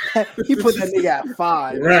 He put that nigga at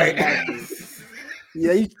 5. Right.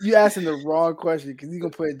 Yeah, you asked him the wrong question because he's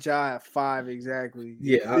gonna put Ja at 5 exactly.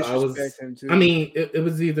 Yeah, I was. Him too. I mean, it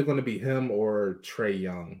was either going to be him or Trae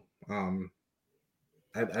Young.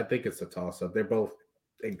 I think it's a toss up. They're both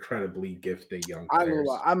incredibly gifted young players.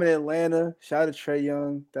 I'm in Atlanta. Shout out to Trae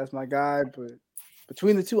Young. That's my guy. But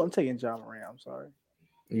between the two, I'm taking Ja Morant. I'm sorry.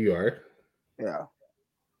 You are? Yeah.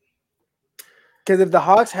 Because if the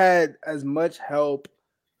Hawks had as much help,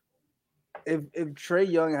 if Trae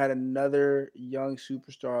Young had another young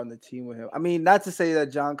superstar on the team with him, I mean, not to say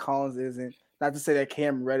that John Collins isn't, not to say that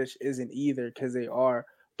Cam Reddish isn't either, because they are.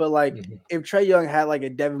 But like, if Trae Young had like a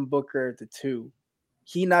Devin Booker at the 2,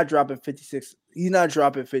 he's not dropping 56. He's not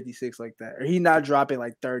dropping 56 like that, or he's not dropping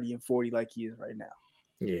like 30 and 40 like he is right now.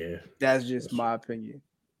 Yeah, that's just my opinion.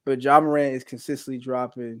 But Ja Morant is consistently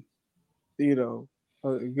dropping, a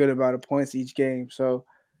good amount of points each game. So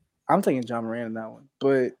I'm taking Ja Morant in that one.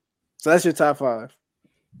 But so that's your top 5.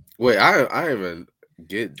 Wait, I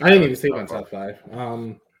didn't even say my top 5.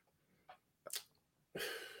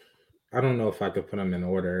 I don't know if I could put them in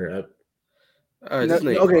order.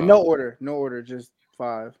 No order, just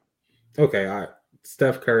 5. Okay, all right.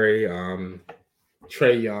 Steph Curry,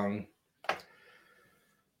 Trae Young.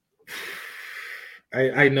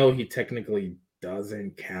 I know he technically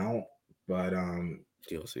doesn't count, but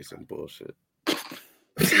you'll say some bullshit.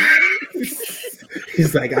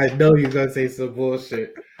 He's like, I know he's gonna say some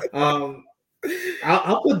bullshit. I'll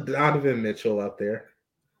put Donovan Mitchell up there.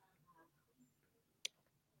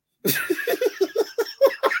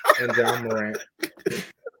 And Ja Morant.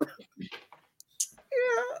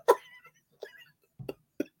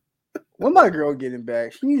 When my girl getting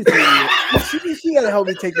back, she needs to she gotta help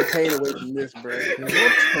me take the pain away from this, bro.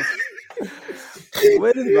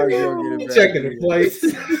 When is my girl getting back? Checking the place.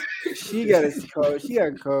 She gotta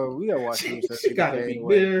come. We gotta watch this. She gotta be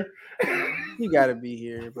here. She gotta be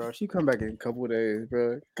here, bro. She come back in a couple of days,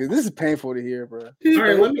 bro. Because this is painful to hear, bro. All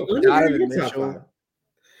right, let me Donovan Mitchell.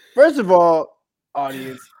 First of all,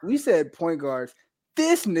 audience, we said point guards.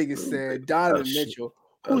 This nigga said Donovan Mitchell,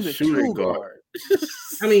 who's a true guard.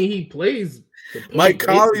 I mean, he plays. Mike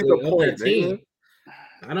Conley's the point team.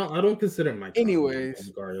 I don't consider Mike. Anyways,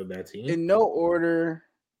 the guard of that team. In no order.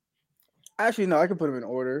 Actually, no, I can put him in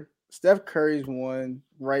order. Steph Curry's 1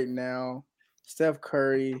 right now. Steph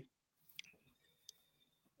Curry.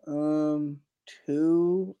 2.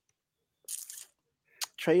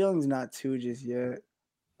 Trae Young's not 2 just yet.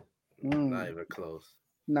 Not even close.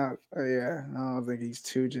 I don't think he's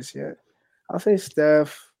 2 just yet. I'll say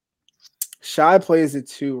Steph. Shai plays the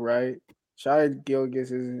 2, right? Shai Gilgeous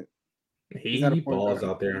isn't. He balls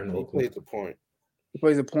out there. He plays the point. He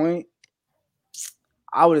plays the point.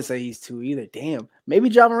 I wouldn't say he's 2 either. Damn. Maybe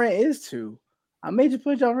Ja Morant is 2. I may just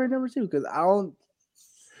put Ja Morant number 2 because I don't.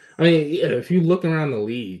 I mean, yeah, if you look around the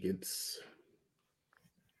league, it's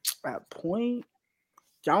at point.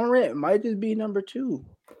 Ja Morant might just be number 2.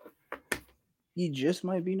 He just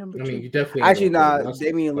might be number 2. I mean, you definitely actually not.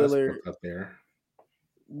 Damian Lillard up there.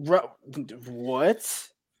 What?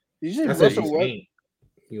 You say Russell Westbrook?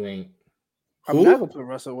 You ain't. I'm not gonna put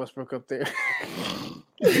Russell Westbrook up there.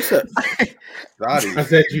 You said I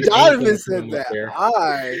said you. Donovan said that.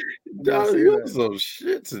 Donovan, you have some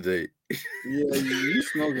shit today. Yeah, you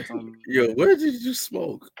smoking something. Yo, where did you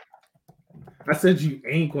smoke? I said you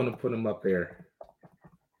ain't gonna put him up there.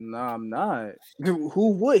 No, I'm not.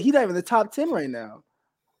 Who would? He's not even the top 10 right now.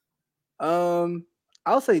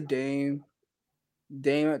 I'll say Dame.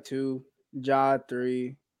 Dame at 2. Ja at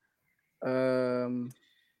 3.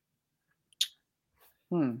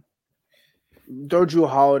 Throw Drew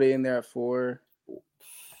Holiday in there at 4.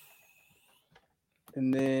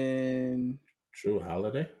 And then Drew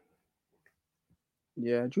Holiday?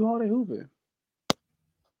 Yeah, Drew Holiday hooping.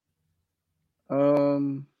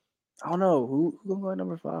 I don't know. Who gonna go at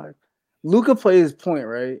number 5? Luka plays point,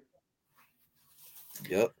 right?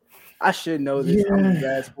 Yep. I should know this. Yeah. I'm a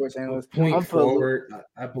bad sports analyst. Point forward,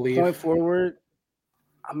 I believe. Point forward.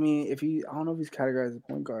 I mean, I don't know if he's categorized as a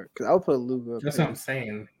point guard because I'll put Luka. That's what I'm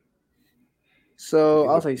saying. So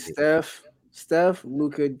I'll say Steph,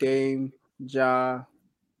 Luka, Dame, Ja,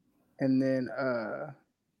 and then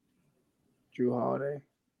Drew Holiday.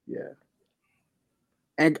 Yeah.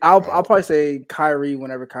 And I'll probably say Kyrie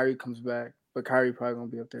whenever Kyrie comes back, but Kyrie probably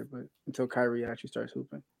won't be up there. But until Kyrie actually starts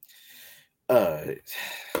hooping.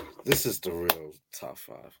 This is the real top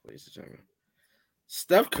 5, ladies and gentlemen.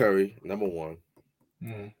 Steph Curry, number 1.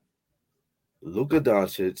 Luka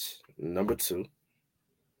Doncic, number 2.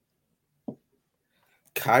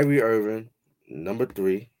 Kyrie Irving, number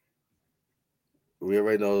 3. We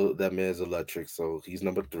already know that man's electric, so he's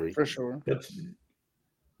number 3. For sure.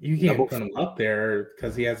 You can't put him up there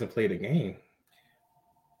because he hasn't played a game.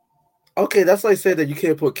 Okay, that's like saying that you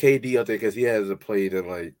can't put KD up there because he hasn't played in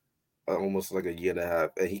like almost like a year and a half,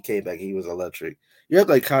 and he came back. He was electric. You act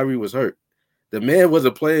like Kyrie was hurt. The man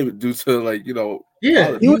wasn't playing due to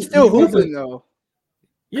Yeah, he was still hooping though.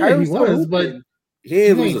 Yeah, Kyrie he was, but he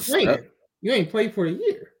didn't lose a step. You ain't played for a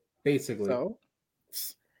year, basically. So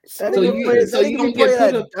you don't get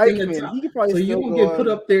put up in the top. He could probably so you don't get put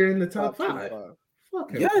up there in the top 5.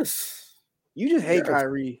 Fuck him. Yes. You just hate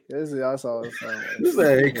Kyrie. That's all it's saying. You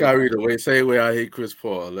say I hate Kyrie the same way I hate Chris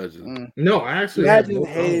Paul, allegedly. No, I actually imagine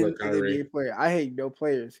hating an NBA player. I hate no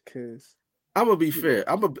players because I'm gonna be fair.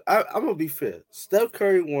 I'm gonna be fair. Steph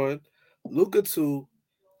Curry 1, Luka 2,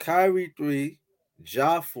 Kyrie 3,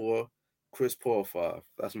 Ja 4, Chris Paul 5.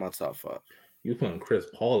 That's my top 5. You putting Chris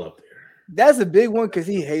Paul up there? That's a big one because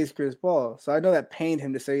he hates Chris Paul. So I know that pained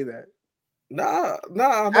him to say that. Nah.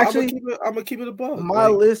 Actually, I'm gonna keep it above. My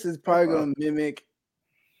list is probably gonna mimic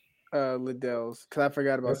Liddell's because I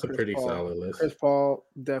forgot about That's Chris a pretty Paul. solid list. Chris Paul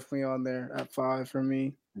definitely on there at 5 for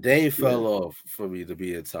me. Dame fell off for me to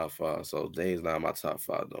be in top 5, so Dame's not my top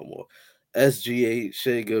 5 no more. SGA,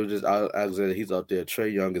 Shea Gilgeous, Alexander, he's up there.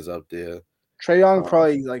 Trae Young is up there. Trae Young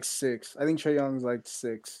probably like 6. I think Trae Young's like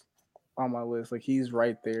 6 on my list. Like he's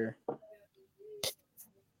right there.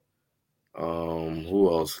 Who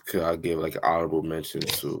else could I give like an honorable mention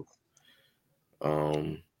to?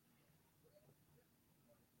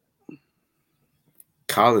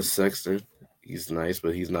 Colin Sexton, he's nice,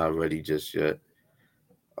 but he's not ready just yet.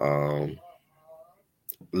 LaMelo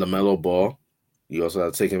Ball, you also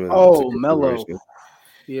have to take him in. Melo,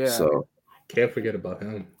 yeah. So can't forget about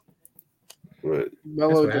him. Right. Melo,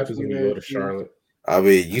 that's what happens when you go to Charlotte. I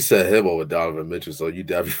mean, you said him over Donovan Mitchell, so you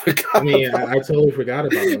definitely forgot. I mean, I totally forgot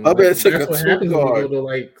about him. That's what happens when you go to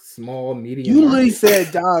like small, medium. You literally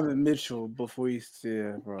said Donovan Mitchell before you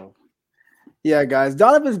said, bro. Yeah, guys,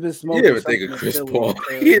 Donovan's been smoking. You didn't think of Chris Paul.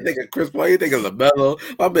 You didn't think of Chris Paul. You think of LaMelo.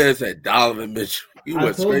 My man said Donovan Mitchell. You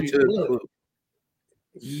went straight to the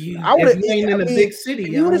I would have in a big city.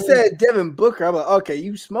 You would have said Devin Booker. I'm like, okay,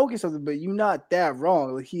 you smoking something, but you not that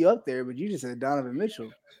wrong. Like he up there, but you just said Donovan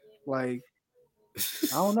Mitchell. Like,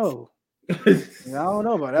 I don't know. I don't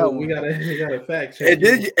know about that one. We gotta fact check.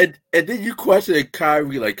 And then you question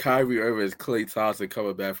Kyrie, like Kyrie Irving is Klay Thompson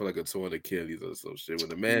coming back for like a torn Achilles or some shit. When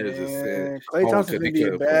the man is just saying Klay Thompson's gonna be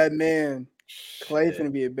a bad man. Clay's gonna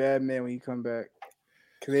be a bad man when he come back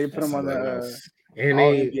because they put him on that. And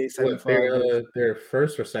they're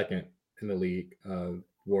first or second in the league.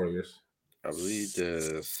 Warriors, I believe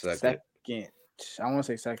the second. I want to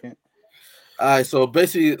say second. All right, so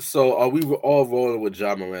basically, are we all rolling with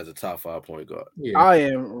Ja Morant as a top 5 point guard? Yeah. I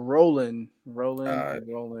am rolling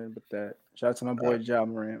with that. Shout out to my boy Ja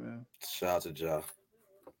Morant, man. Shout out to Ja.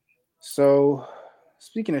 So,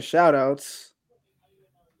 speaking of shout outs,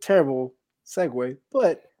 terrible segue,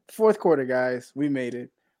 but fourth quarter, guys, we made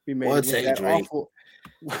it. One take, Drake.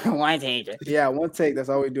 One take. Yeah, one take. That's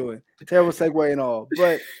all we're doing. Terrible segue and all,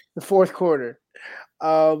 but the fourth quarter.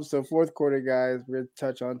 So fourth quarter, guys, we're gonna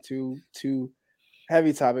touch on two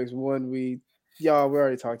heavy topics. One we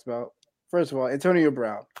already talked about. First of all, Antonio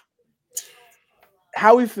Brown.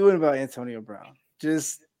 How are we feeling about Antonio Brown?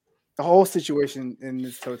 Just the whole situation in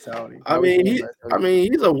its totality. I mean,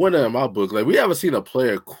 he's a winner in my book. Like, we haven't seen a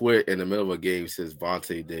player quit in the middle of a game since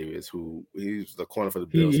Vontae Davis, who he's the corner for the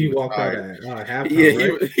Bills. He walked out at halftime. Yeah,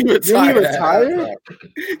 right? he retired.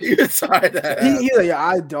 He retired. He's like,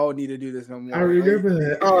 I don't need to do this no more. I remember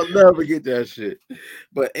that. I'll never forget that shit.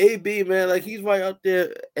 But AB, man, like, he's right up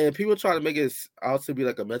there, and people try to make it out to be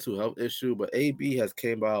like a mental health issue. But AB has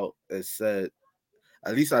came out and said,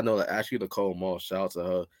 at least I know that Ashley Nicole Moss, shout out to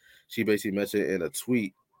her. She basically mentioned in a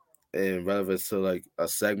tweet in relevance to like a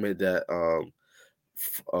segment that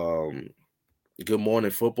Good Morning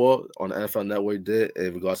Football on the NFL Network did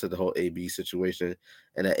in regards to the whole AB situation,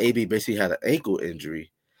 and that AB basically had an ankle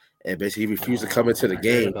injury, and basically he refused to come into the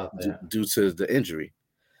game due to the injury.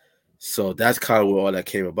 So that's kind of where all that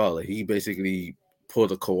came about. Like, he basically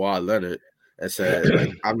pulled a Kawhi Leonard and said,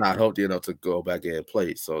 like, I'm not healthy enough to go back in and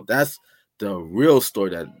play. So that's the real story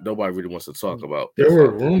that nobody really wants to talk about. There were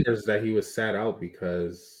rumors that he was sat out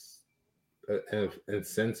because of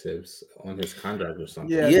incentives on his contract or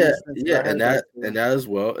something. Yeah, and that as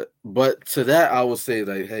well. But to that, I would say,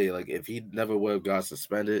 like, hey, like, if he never would have got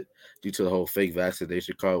suspended due to the whole fake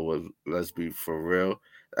vaccination card, let's be for real.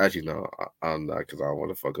 Actually, no, I'm not, because I don't want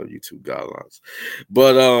to fuck up YouTube guidelines.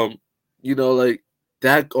 But like,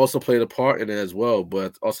 that also played a part in it as well.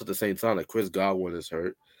 But also at the same time, like, Chris Godwin is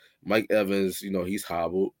hurt. Mike Evans, he's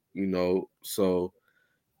hobbled, so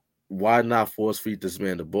why not force feed this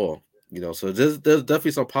man the ball? So there's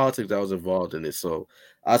definitely some politics that was involved in it. So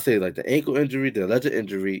I say like the ankle injury, the alleged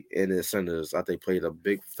injury, and the incentives, I think played a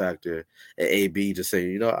big factor in AB just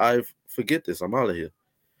saying, I forget this, I'm out of here.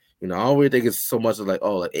 I don't really think it's so much of like,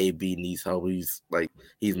 like AB needs help. He's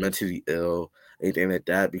mentally ill, anything like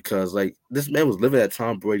that, because like this man was living at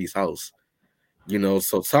Tom Brady's house.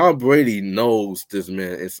 So Tom Brady knows this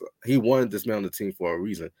man. He wanted this man on the team for a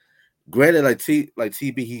reason. Granted, like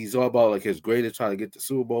TB, he's all about like his greatest, trying to get the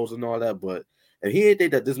Super Bowls and all that. But if he didn't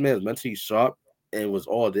think that this man is mentally sharp and was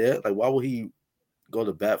all there, like why would he go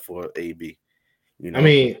to bat for AB? I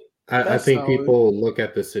mean, I think people look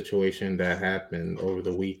at the situation that happened over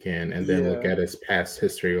the weekend and then look at his past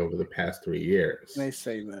history over the past 3 years. They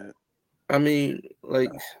say that. I mean,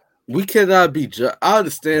 like we cannot be I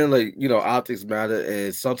understand, like, optics matter,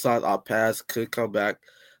 and sometimes our past could come back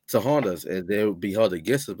to haunt us, and they will be held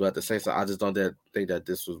against us. But at the same time, I just don't think that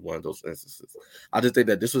this was one of those instances. I just think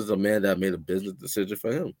that this was a man that made a business decision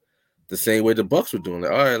for him, the same way the Bucks were doing.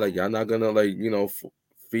 Like, all right, like y'all not gonna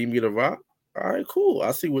feed me the rock. All right, cool.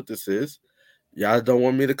 I see what this is. Y'all don't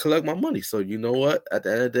want me to collect my money, so you know what? At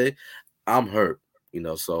the end of the day, I'm hurt.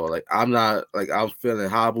 So like I'm not like I'm feeling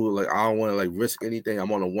hobbled. Like I don't want to like risk anything.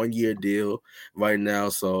 I'm on a 1-year deal right now,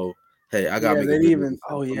 so hey, I gotta make he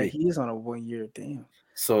is on a 1-year deal.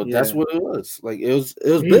 So that's what it was. Like it was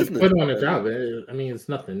business. Put him on a job. I mean, it's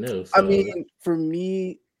nothing new. So. I mean, for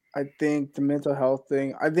me, I think the mental health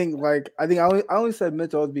thing. I only said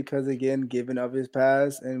mental health because, again, given of his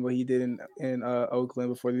past and what he did in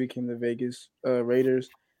Oakland before they became the Vegas Raiders,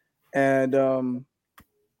 and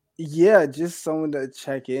just someone to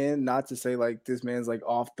check in. Not to say like this man's like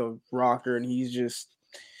off the rocker and he's just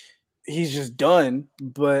done.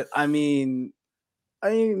 But I mean, I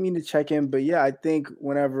didn't mean to check in, but yeah, I think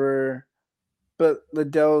whenever. But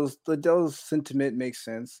Liddell's sentiment makes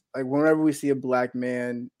sense. Like whenever we see a black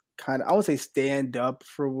man kind of, I won't say stand up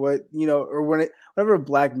for what, or whenever a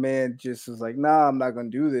black man just is like, nah, I'm not going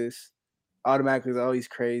to do this, automatically, oh, he's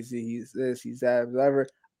crazy, he's this, he's that, whatever.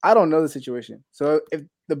 I don't know the situation. So if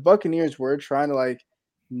the Buccaneers were trying to like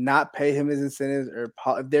not pay him his incentives or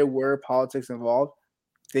if there were politics involved,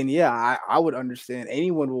 then yeah, I would understand.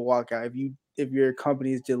 Anyone will walk out if your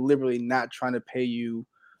company is deliberately not trying to pay you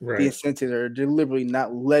the incentives or deliberately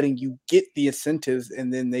not letting you get the incentives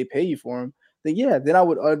and then they pay you for them, then I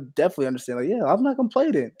would definitely understand. Like, yeah, I'm not gonna play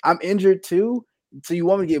then. I'm injured too, so you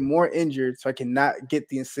want me to get more injured so I cannot get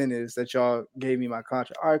the incentives that y'all gave me my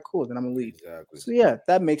contract. All right, cool. Then I'm gonna leave. Exactly. So yeah,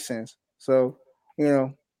 that makes sense. So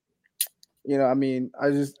I mean,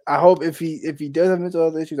 I hope if he does have mental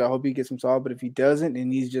health issues, I hope he gets them solved. But if he doesn't,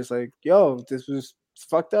 and he's just like, yo, this was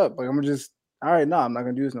fucked up. Like I'm just all right. No, I'm not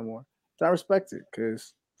gonna do this no more. So I respect it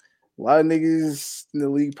because a lot of niggas in the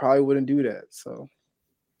league probably wouldn't do that. So,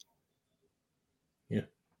 yeah,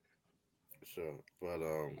 sure. But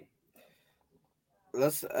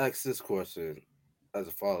let's ask this question as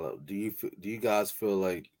a follow up. Do you guys feel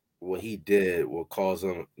like what he did will cause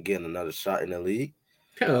him getting another shot in the league?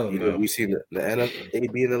 Hell no. We see the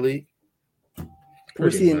AB in the league.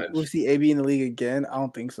 We'll see AB in the league again. I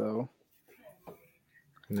don't think so.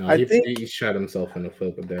 No, I think he shot himself in the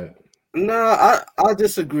foot with that. No, I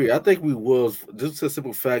disagree. I think we will, just the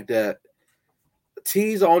simple fact that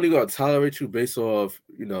teams are only going to tolerate you based off,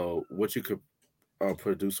 what you could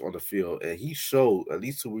produce on the field. And he showed at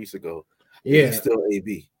least 2 weeks ago he's still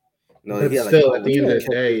AB. But still, at the end of the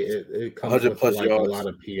day, it comes with like a lot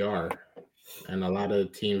of PR. And a lot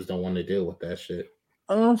of teams don't want to deal with that shit.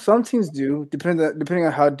 Some teams do, depending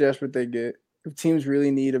on how desperate they get. If teams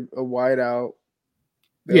really need a wide out.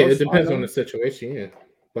 It depends on the situation, yeah.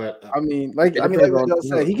 But I mean, like I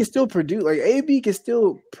said, he can still produce. Like AB can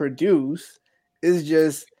still produce. It's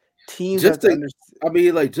just teams have to understand. I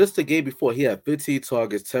mean, like just the game before, he had 15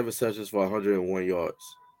 targets, 10 receptions for 101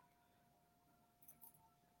 yards.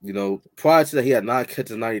 Prior to that, he had 9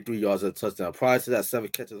 catches, 93 yards, and a touchdown. Prior to that, 7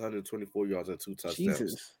 catches, 124 yards, and 2 touchdowns.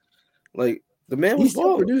 Jesus. Like the man was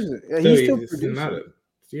still producing. Yeah, he's still producing.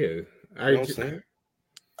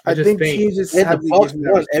 I think teams just have the Bucks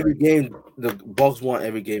won every game. The Bucks won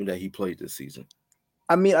every game that he played this season.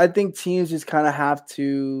 I mean, I think teams just kind of have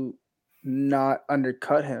to not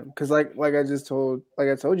undercut him because, like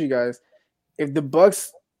I told you guys, if the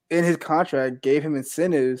Bucks in his contract gave him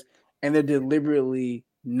incentives and they're deliberately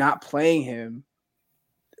not playing him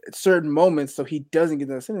at certain moments so he doesn't get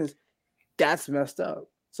the incentives, that's messed up.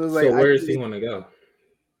 So it's like, where does he want to go?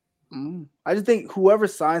 I just think whoever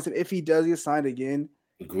signs him, if he does get signed again,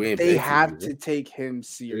 they have to take him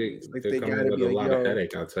serious. Like they gotta be like, a lot of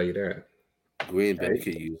headache. I'll tell you that. Green Bay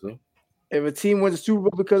could use him. If a team wins the Super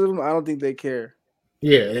Bowl because of him, I don't think they care.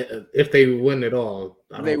 Yeah, if they win it all,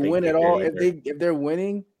 if they're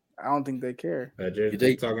winning, I don't think they care.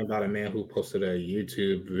 They're talking about a man who posted a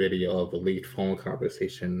YouTube video of a leaked phone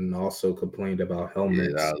conversation and also complained about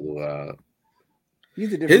helmets.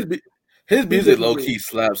 Yeah, his music low key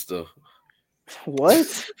slaps though.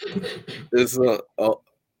 What? It's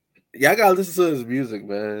yeah, I gotta listen to his music,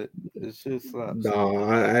 man. It shit slaps. No,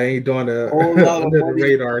 I ain't doing a under the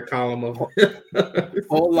radar column of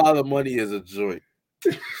Whole lot of money is a joint.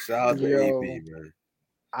 Shout out to AB, man.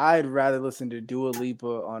 I'd rather listen to Dua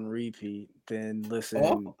Lipa on repeat than listen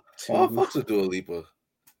to. Oh, fuck with Dua Lipa.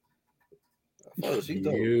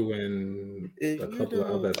 You and a couple of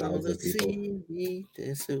other thousand people.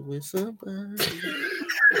 With somebody.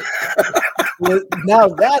 Well, now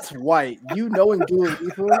that's white. You knowing Dua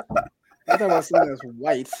Lipa? I thought about something that's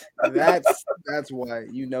white. That's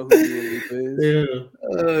white. You know who Dua Lipa is.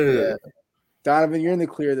 Yeah. Donovan, you're in the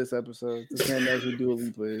clear this episode. This man knows who Dua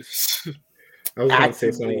Lipa is. I was going to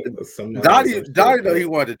say some Donnie know he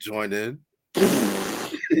wanted to join in. I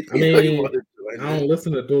mean, I don't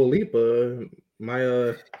listen to Dua Lipa.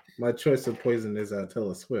 My choice of poison is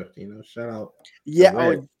Taylor Swift. Shout out.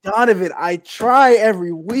 Yeah, Donovan, I try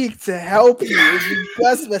every week to help you. You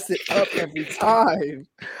just mess it up every time.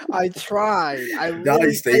 I try.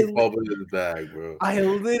 Donnie stayed fumbling in the bag, bro.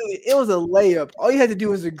 It was a layup. All you had to do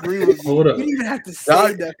was agree with me. You didn't even have to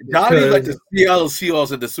say that. Donnie like the Seattle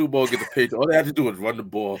Seahawks in the Super Bowl get the page. All they have to do is run the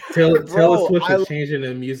ball. Taylor Swift is changing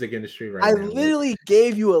the music industry right now. I literally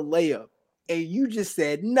gave you a layup. And you just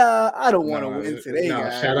said, "Nah, I don't want to win today."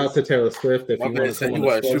 Guys. Shout out to Taylor Swift. If you want to come on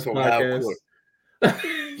the sports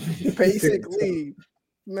podcast. Basically,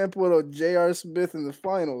 man put on J.R. Smith in the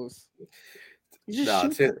finals.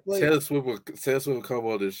 Taylor Swift will come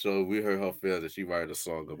on this show. We heard her feelings that she write a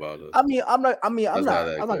song about us. I'm not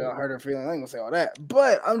gonna hurt her feelings. I ain't gonna say all that.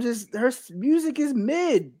 But her music is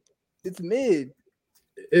mid. It's mid.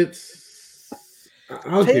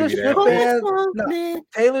 I'll Taylor give you that.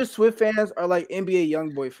 Taylor Swift fans are like NBA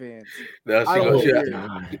YoungBoy fans.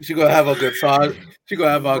 She gonna have a good time. She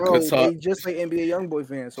gonna have a good time. Just like NBA YoungBoy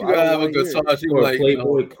fans. So she gonna have a good time. She gonna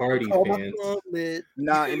Playboy Cardi fans.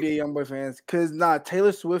 Nah, NBA YoungBoy fans. Cause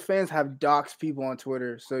Taylor Swift fans have doxed people on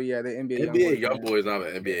Twitter. So yeah, the NBA YoungBoy is not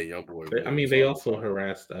an NBA YoungBoy. I mean, they also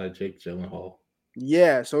harassed Jake Gyllenhaal.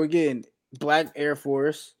 Yeah. So again, Black Air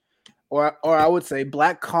Force, or I would say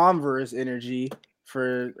Black Converse energy.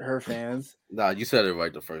 For her fans. Nah, you said it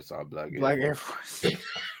right the first time. Black Air Force.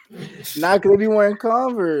 Not because they be wearing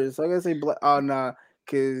Converse. I gotta say black. Oh, nah,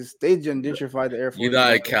 because they gentrified the Air Force. You're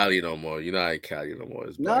not in Cali no more.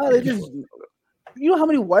 They just. You know how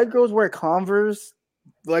many white girls wear Converse,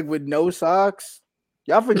 like with no socks?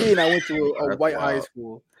 Y'all forgetting I went to a white high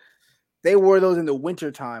school. They wore those in the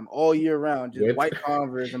wintertime all year round, just white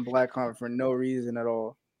Converse and black Converse for no reason at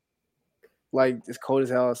all. Like it's cold as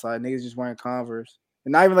hell outside. Niggas just wearing Converse.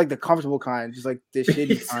 And not even like the comfortable kind, just like the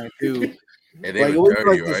shitty kind too. And they were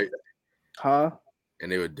dirty, right? Huh?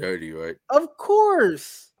 And they were dirty, right? Of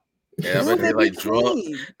course. Yeah, I bet they like draw.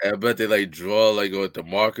 I bet they like draw like with the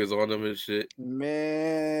markers on them and shit.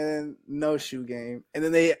 Man, no shoe game. And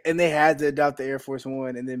then they had to adopt the Air Force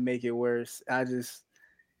One and then make it worse. I just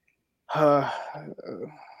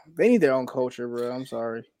they need their own culture, bro. I'm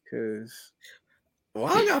sorry, because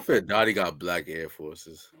I got for Dottie got black Air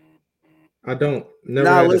Forces. I don't.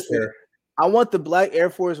 Never listen. I want the black Air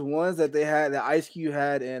Force Ones that they had, that Ice Cube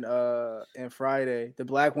had in Friday. The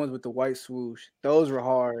black ones with the white swoosh. Those were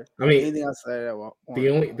hard. I mean, anything outside that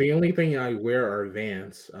the only thing I wear are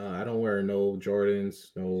Vans. I don't wear no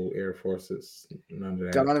Jordans, no Air Forces, none of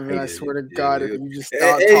that. Donovan, I swear to God, if you just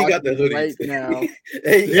stop talking right now.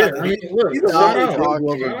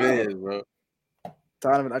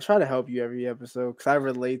 Donovan, I try to help you every episode because I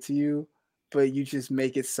relate to you, but you just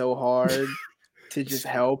make it so hard to just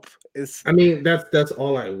help. I mean, that's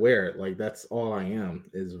all I wear. Like that's all I am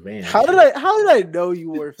is Vans. How did I know you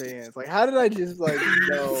were fans? Like how did I just like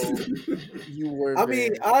know you were? I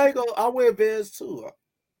mean, I wear Vans too.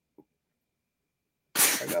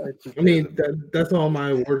 I mean, that's all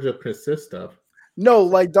my wardrobe consists of. No,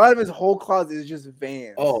 like Donovan's whole closet is just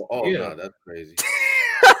Vans. Oh, yeah. No, that's crazy.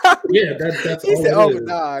 Yeah, that's he all said, it is.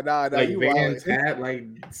 Nah. Like Vans hat, like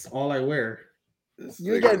it's all I wear.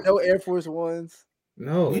 You ain't got no Air Force Ones.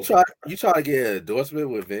 No. You try to get an endorsement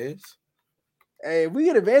with Vans? Hey, we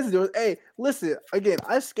get a Vans endorsement. Hey, listen, again,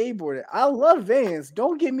 I skateboarded. I love Vans.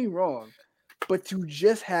 Don't get me wrong. But to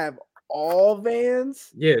just have all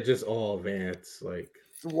Vans? Yeah, just all Vans. Like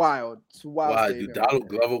it's wild. It's wild. Why do Donald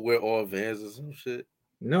Glover wear all Vans or some shit?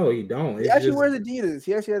 No, he don't. He actually wears Adidas.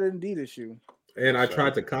 He actually had an Adidas shoe. And I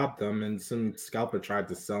tried to cop them, and some scalper tried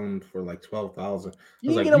to sell them for like $12,000.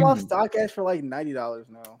 You can get them off StockX for like $90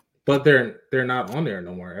 now. But they're not on there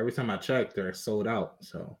no more. Every time I check, they're sold out.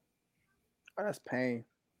 So that's pain.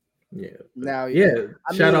 Yeah. Now,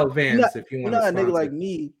 shout out Vans if you want to. You're not a nigga like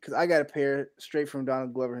me because I got a pair straight from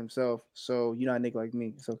Donald Glover himself. So you're not a nigga like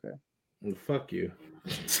me. It's okay. Well, fuck you.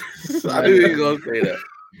 I knew you were gonna say that.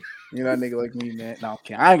 You're not a nigga like me, man. No, I'm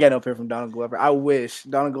kidding. I ain't got no pair from Donald Glover. I wish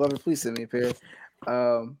Donald Glover, please send me a pair.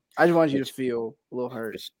 I just want you to feel a little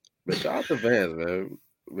hurt. But shout out to Vans, man.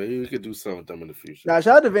 Maybe we could do something with them in the future. Now,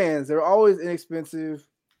 shout out to Vans. They're always inexpensive,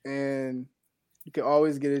 and you can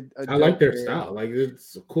always get a I like their style. Like,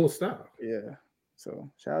 it's a cool style. Yeah. So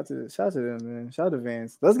shout out to them, man. Shout out to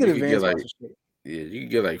Vans. Let's get a Vans sponsorship. Yeah, you can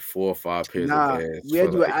get like 4 or 5 pairs of Vans. We had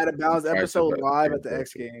to do an Outta Bounds episode live at the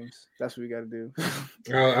X Games. That's what we got to do.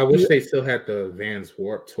 I wish they still had the Vans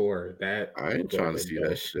Warp Tour. That I ain't trying to see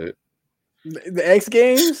that shit. The X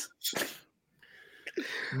Games?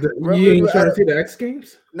 You ain't trying to see the X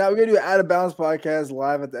Games? No, we're gonna do an Outta Bounds podcast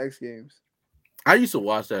live at the X Games. I used to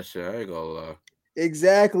watch that shit. I ain't gonna lie.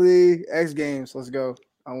 Exactly. X Games. Let's go.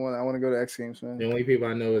 I want to go to X Games, man. The only people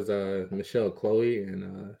I know is Michelle Chloe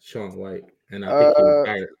and Sean White. And I think he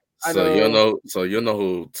retired. So you know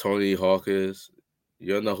who Tony Hawk is?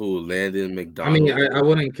 You know who Landon McDonald? I mean, I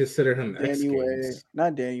wouldn't consider him Danny Way.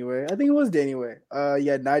 Not Danny Way. I think it was Danny Way.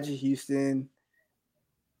 You had Nigel Houston.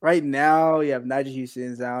 Right now, you have Nigel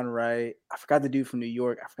Houston, Zion Wright. I forgot the dude from New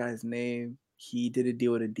York. I forgot his name. He did a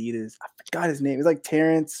deal with Adidas. I forgot his name. It's like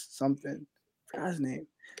Terrence something. I forgot his name.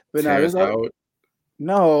 But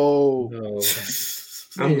no.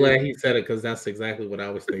 I'm glad he said it because that's exactly what I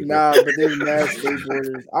was thinking. Nah, but there's mad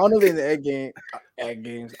skateboarders. I don't know if they're in the Egg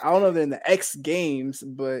Games. I don't know if they're in the X Games,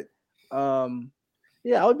 but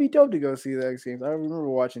yeah, I would be dope to go see the X Games. I remember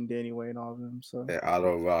watching Danny Way and all of them. So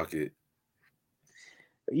Outta Rocket.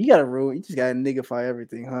 You gotta ruin. You just gotta niggify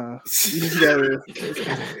everything, huh? You just gotta.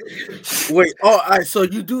 Wait. Oh, all right. So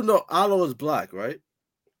you do know Otto is black, right?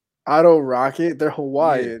 Otto Rocket. They're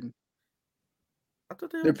Hawaiian. Yeah. I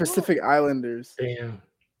thought they're Pacific Islanders. Damn.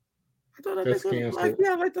 I thought they were black.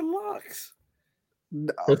 Yeah, like the locks.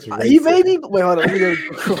 He maybe. Wait, hold on.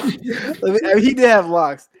 He did have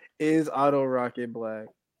locks. Is Otto Rocket black?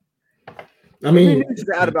 I mean, it's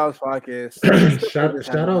the Outta Bounds podcast.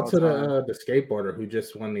 shout out to the skateboarder who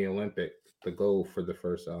just won the Olympic, the gold for the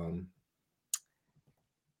first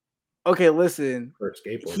Okay, listen. First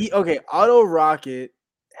skateboarder. Otto Rocket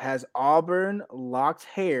has auburn locked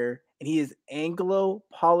hair and he is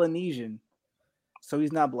Anglo-Polynesian, so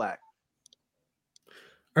he's not black.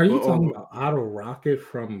 Are you talking about Otto Rocket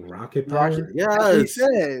from Rocket Power? Yes, he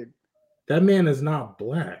said that man is not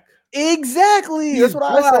black. Exactly. That's what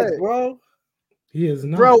I said, bro. He is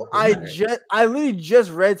not. Bro, black. I literally just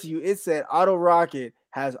read to you. It said Otto Rocket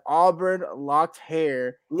has auburn locked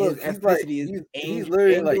hair. Look, his he's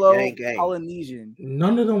literally like Polynesian.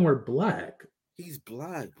 None of them were black. He's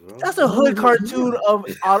black, bro. That's a hood cartoon of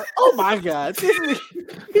Otto. Oh my god!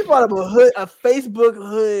 He brought up a Facebook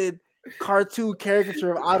hood cartoon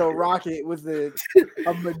caricature of Otto Rocket with a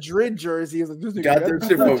Madrid jersey. He was like, got their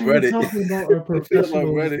shit from Reddit. Talking about a professional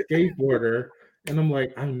skateboarder. And I'm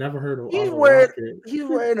like, I've never heard of He's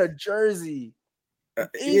wearing a jersey.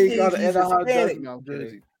 He got an Anaheim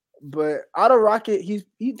jersey. But Outta Rocket,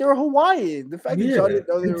 they're Hawaiian. The fact that y'all didn't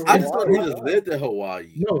know they were Hawaiian. I thought he just lived in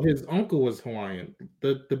Hawaii. No, his uncle was Hawaiian.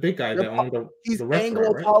 The big guy that owned he's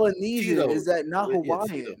Anglo-Polynesian. Right? Is that not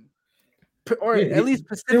Hawaiian? Or at least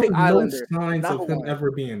Pacific Islander. No signs of him ever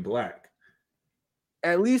being black.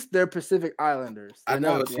 At least they're Pacific Islanders. I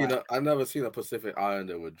never seen a Pacific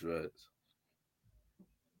Islander with dreads.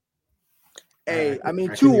 Hey, I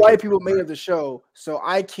mean, 2 white people made up the show, so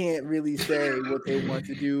I can't really say what they want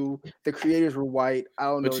to do. The creators were white. I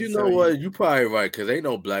don't know. But you know what? You probably right, because ain't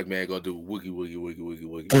no black man gonna do woogie woogie woogie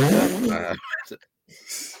woogie woogie.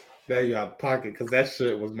 That you out of pocket, because that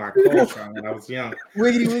shit was my call sign when I was young.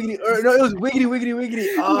 Wiggity wiggity. No, it was wiggity wiggity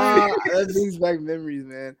wiggity. That brings back memories,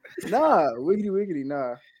 man. Nah, wiggity wiggity.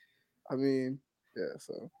 Nah. I mean, yeah.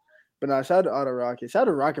 So. But nah, shout out to Otto Rocket. Shout out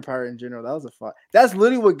to Rocket Power in general. That was a fun. That's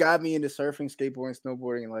literally what got me into surfing, skateboarding,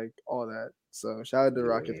 snowboarding, and like all that. So shout out to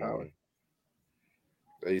Rocket Power.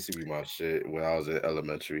 That used to be my shit when I was in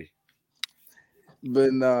elementary.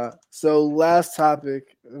 But nah. So last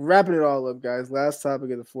topic, wrapping it all up, guys. Last topic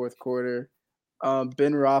of the fourth quarter.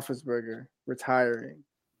 Ben Roethlisberger retiring.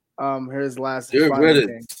 Here's last. Good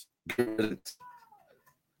riddance.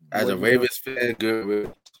 As a Ravens fan, good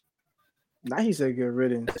riddance. Now he said good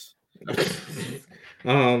riddance.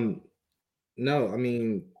 No, I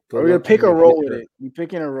mean, we're gonna pick a roll with it. We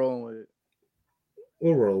picking a roll with it.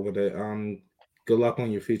 We'll roll with it. Good luck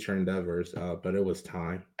on your future endeavors. But it was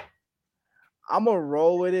time. I'm gonna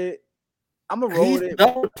roll with it. I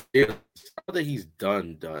don't think he's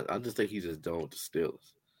done. I just think he's just done with the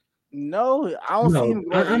Steelers. No, I don't see him.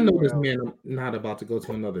 I know this man not about to go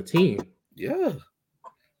to another team. Yeah.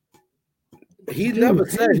 He never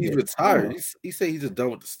said he's retired. He said he's just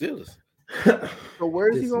done with the Steelers. So where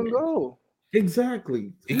is he gonna go?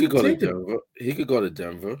 Exactly. He could go to Denver. He could go to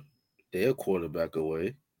Denver. They're a quarterback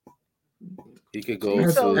away. He could go to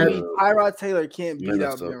Tyrod Taylor can't beat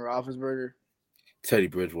out Ben Roethlisberger. Teddy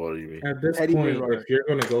Bridgewater, you mean? At this point, if you're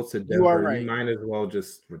going to go to Denver, you might as well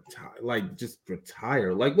just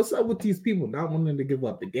retire. Like, what's up with these people not wanting to give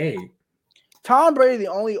up the game? Tom Brady,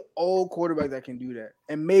 the only old quarterback that can do that,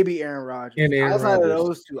 and maybe Aaron Rodgers. Outside of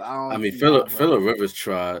those two, I mean, Phillip Rivers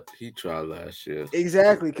tried. He tried last year.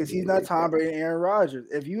 Exactly, because he's not Tom Brady and Aaron Rodgers.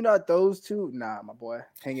 If you're not those two, nah, my boy,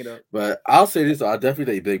 hang it up. But I'll say this: I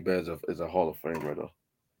definitely think Big Ben is a Hall of Famer, though.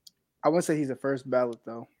 I wouldn't say he's a first ballot,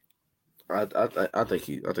 though. I think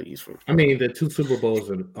he's first. I mean, the 2 Super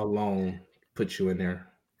Bowls alone put you in there.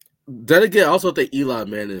 Then again, I also think Eli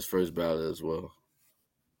Manning is first ballot as well.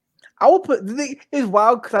 I would put the thing is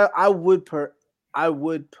wild because I would put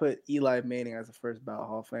Eli Manning as a first ballot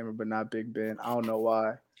Hall of Famer, but not Big Ben. I don't know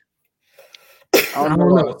why. I don't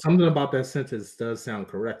know. Something about that sentence does sound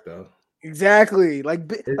correct, though. Exactly. Like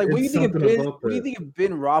when you think of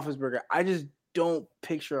Ben Roethlisberger, I just don't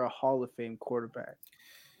picture a Hall of Fame quarterback.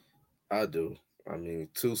 I do. I mean,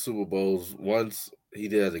 2 Super Bowls. Once he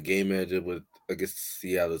did as a game manager against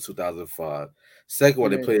Seattle 2005. Second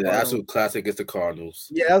one, they played an absolute classic against the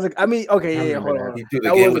Cardinals. Yeah, that was hold on. He threw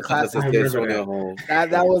the game with classic.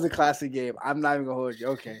 That was a classic game. I'm not even gonna hold you.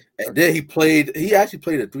 Okay. And then he actually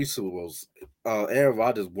played at 3 Super Bowls. Aaron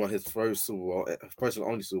Rodgers won his first Super Bowl, first and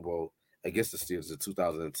only Super Bowl against the Steelers in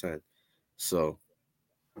 2010. So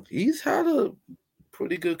he's had a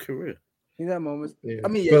pretty good career. He's had moments. Yeah. I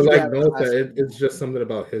mean, it's just something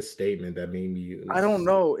about his statement that made me. I don't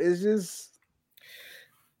know. It's just.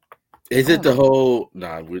 Is it the whole?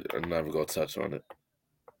 Nah, I'm never gonna touch on it.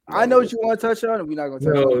 I know what you want to touch on, and we're not gonna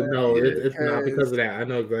touch on it. No, it's not because of that. I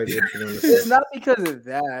know exactly what you want to say. It's not because of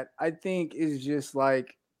that. I think it's just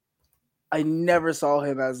like I never saw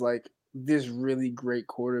him as like this really great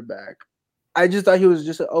quarterback. I just thought he was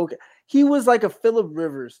just okay. He was like a Phillip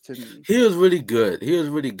Rivers to me. He was really good. He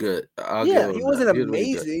wasn't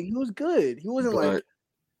amazing. He was good. He wasn't like.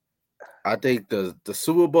 I think the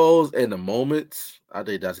Super Bowls and the moments, I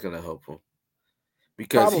think that's gonna help him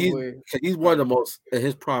because he's one of the most in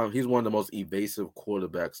his prime. He's one of the most evasive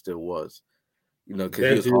quarterbacks there was. You know,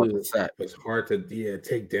 because he was hard to sack. It's hard to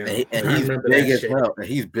take down. And he's big as hell. And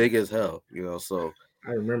he's big as hell. You know, so.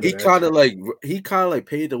 I remember he kind of like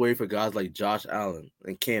paved the way for guys like Josh Allen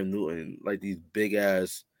and Cam Newton, like these big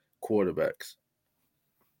ass quarterbacks.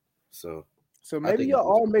 So maybe y'all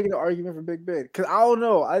all making an argument for Big Ben because I don't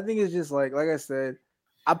know. I think it's just like I said,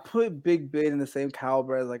 I put Big Ben in the same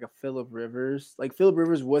caliber as like a Phillip Rivers. Like Phillip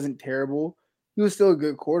Rivers wasn't terrible; he was still a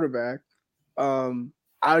good quarterback.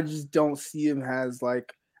 I just don't see him as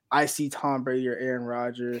like I see Tom Brady or Aaron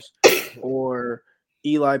Rodgers or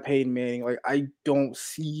Eli Peyton Manning. Like I don't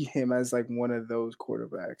see him as like one of those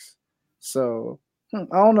quarterbacks. So I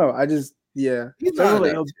don't know. I just he's not in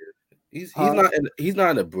that tier. He's not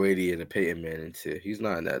in the Brady and the Peyton Manning tier. He's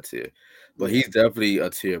not in that tier, but he's definitely a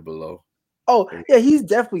tier below. Oh yeah, he's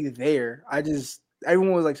definitely there.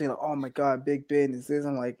 Everyone was like saying, "Oh my God, Big Ben is this?"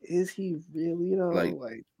 I'm like, is he really though?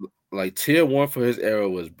 Like tier 1 for his era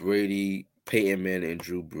was Brady, Peyton Manning, and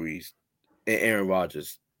Drew Brees, and Aaron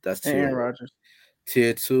Rodgers. That's tier Aaron Rodgers.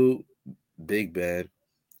 Tier 2, Big Ben,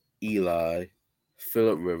 Eli,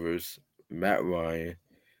 Phillip Rivers, Matt Ryan,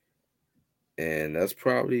 and that's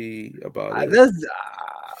probably about it.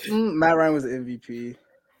 Matt Ryan was the MVP.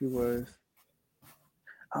 He was.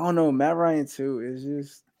 I don't know. Matt Ryan too is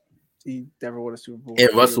just he never won a Super Bowl.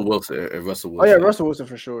 And Russell Wilson. Oh yeah, Russell Wilson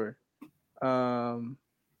for sure.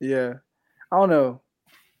 Yeah, I don't know.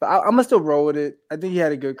 But I'm gonna still roll with it. I think he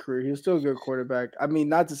had a good career. He was still a good quarterback. I mean,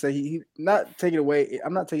 not to say he not taking away.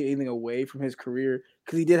 I'm not taking anything away from his career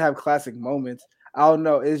because he did have classic moments. I don't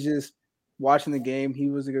know. It's just watching the game. He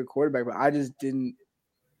was a good quarterback, but I just didn't.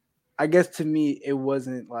 I guess to me, it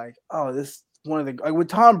wasn't like, oh, this one of the like when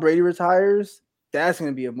Tom Brady retires, that's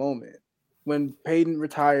gonna be a moment. When Peyton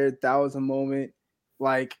retired, that was a moment.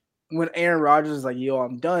 Like when Aaron Rodgers is like, yo,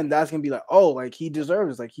 I'm done. That's gonna be like, oh, like he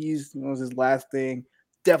deserves. Like he's was his last thing.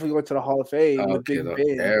 Definitely went to the Hall of Fame with Big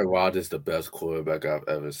Ben. Aaron Rodgers is the best quarterback I've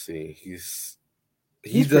ever seen. He's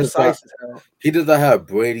precise as hell. He does not have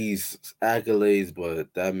Brady's accolades,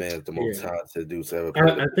 but that man is the most talented dude to ever play.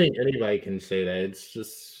 I think anybody can say that. It's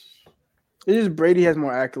just It's just Brady has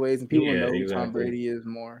more accolades, and people know who Tom Brady is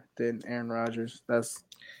more than Aaron Rodgers. That's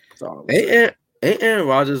all. Ain't Aaron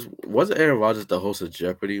Rodgers? Wasn't Aaron Rodgers the host of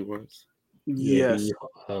Jeopardy once? Yes,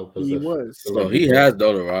 he was. So he has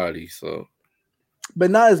notoriety. So, but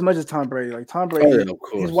not as much as Tom Brady. Like Tom Brady,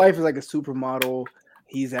 his wife is like a supermodel.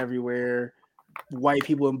 He's everywhere. White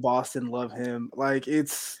people in Boston love him. Like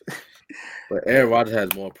it's. But Aaron Rodgers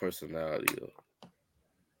has more personality though.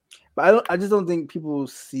 But I just don't think people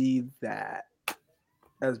see that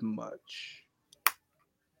as much.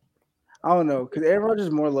 I don't know, because Aaron Rodgers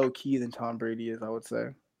is more low key than Tom Brady is, I would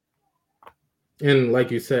say. And like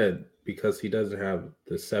you said, because he doesn't have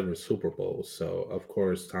the 7 Super Bowls, so of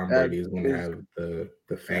course Tom Brady is going to have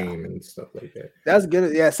the fame and stuff like that. That's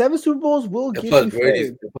good. Yeah, 7 Super Bowls will get you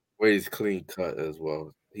fame. Brady's clean cut as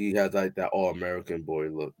well. He has like that all-American boy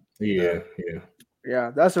look. Yeah,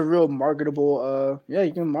 that's a real marketable.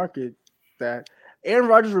 You can market that. Aaron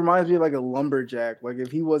Rodgers reminds me of like a lumberjack. Like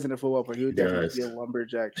if he wasn't a football player, he would definitely be a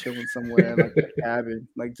lumberjack chilling somewhere in like a cabin.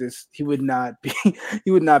 Like just he would not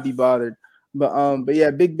be bothered. But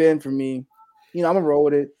yeah, Big Ben for me. I'm gonna roll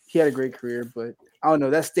with it. He had a great career, but I don't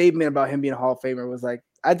know. That statement about him being a Hall of Famer was like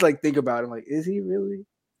I'd like think about him. Like, is he really?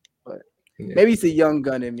 But maybe it's a young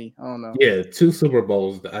gun in me. I don't know. Yeah, 2 Super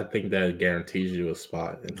Bowls. I think that guarantees you a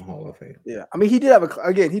spot in the Hall of Fame. Yeah, I mean, he did have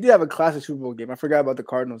a classic Super Bowl game. I forgot about the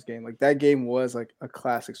Cardinals game. Like that game was like a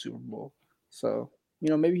classic Super Bowl. So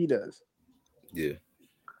maybe he does. Yeah.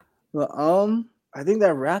 Well, I think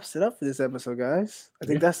that wraps it up for this episode, guys. I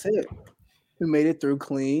think that's it. We made it through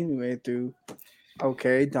clean. We made it through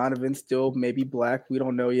okay. Donovan's still maybe black. We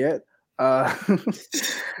don't know yet. My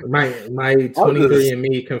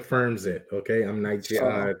 23andMe confirms it. Okay, I'm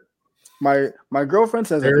Nigerian. My girlfriend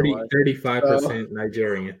says 35%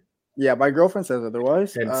 Nigerian. Yeah, my girlfriend says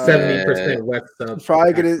otherwise. And 70% West Sub. She's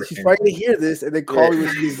probably gonna hear this and then call me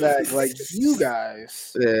when she's back. Like you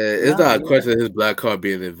guys. Yeah, it's not a question of his black card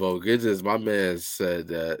being in vogue. It's just my man said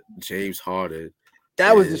that James Harden.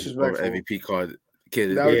 That was disrespectful. MVP card.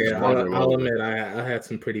 I'll admit I had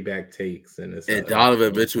some pretty bad takes in this. And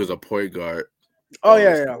Donovan Mitchell is a point guard. Oh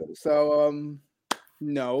yeah. So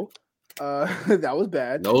no, that was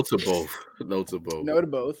bad. No to both. No to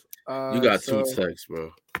both. You got 2 texts,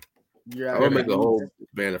 bro. Yeah, I'm gonna make a whole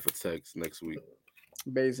banner for text next week.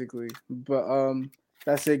 Basically, but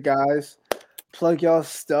that's it, guys. Plug y'all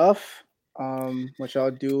stuff. What y'all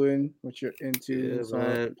doing? What you're into?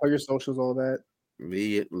 Plug your socials, all that.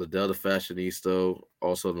 Me, Liddell the Fashionista,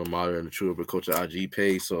 also the Modern and the True Urban Culture IG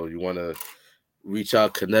page. So you want to reach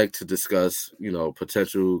out, connect to discuss,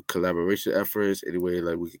 potential collaboration efforts. Anyway,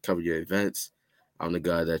 like we can cover your events. I'm the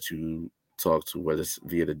guy that you talk to, whether it's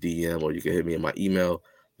via the DM or you can hit me in my email,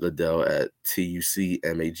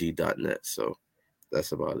 liddell@tucmag.net. So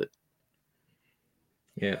that's about it.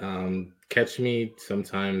 Yeah, catch me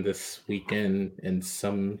sometime this weekend in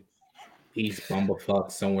some East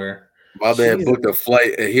Bumblefuck somewhere. My man booked a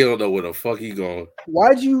flight and he don't know where the fuck he going.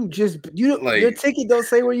 Why'd you your ticket don't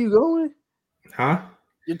say where you going? Huh?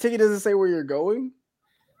 Your ticket doesn't say where you're going?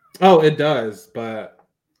 Oh, it does, but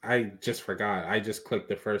I just forgot. I just clicked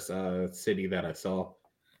the first city that I saw.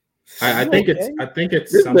 I think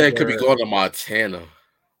it's this man could be going to Montana.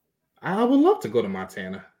 I would love to go to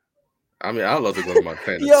Montana. I mean, I'd love to go to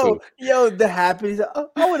Montana too. The happy.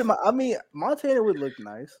 Montana would look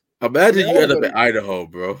nice. Imagine you end up in Idaho,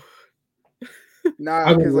 bro. Nah,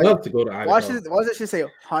 I would love to go to Idaho. Why does it say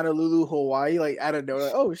Honolulu, Hawaii? Like out of nowhere,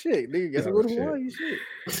 like, oh shit, nigga, guess go to Hawaii. Shit.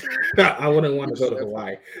 I wouldn't want to go to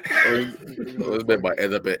Hawaii. It might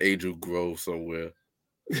end up at Angel Grove somewhere.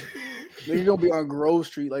 You're gonna be on Grove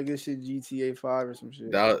Street like this shit GTA 5 or some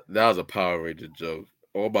shit. That was a Power Ranger joke.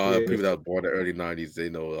 All my people that was born in the early 90s, they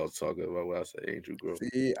know what I was talking about when I said Angel Grove.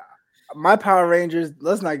 See, my Power Rangers.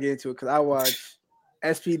 Let's not get into it because I watch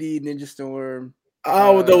SPD, Ninja Storm.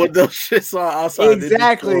 I don't know what those shits are outside.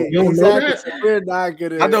 Exactly. You don't know that? So we're not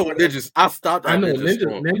gonna. I know what Ninjas. I stopped. I know Ninja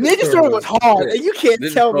Storm. Ninja Storm was hard, and you can't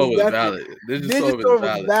Ninja tell Storm me was nothing. valid. Ninja Storm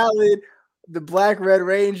was valid. The Black Red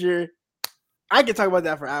Ranger. I could talk about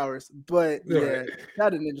that for hours, but yeah,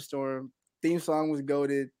 not a Ninja Storm. Theme song was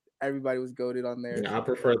goated. Everybody was goated on there. Yeah, I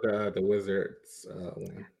prefer the Wizards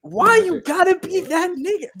one. Why you gotta be that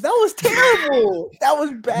nigga? That was terrible. That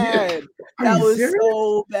was bad. Yeah. That was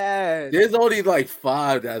so bad. There's only like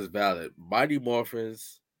 5 that's valid. Mighty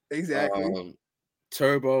Morphins. Exactly.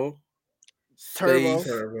 Turbo,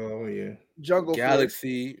 yeah. Jungle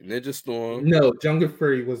Galaxy, Ninja Storm. No, Jungle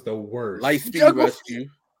Fury was the worst. Lightspeed Rescue.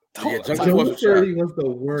 Yeah, Jungle Fury was the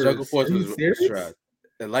worst. Jungle Force was trash.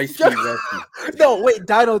 And Lightspeed Rescue. No, wait,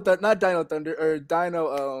 not Dino Thunder or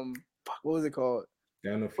Dino. What was it called?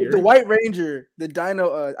 With the White Ranger, the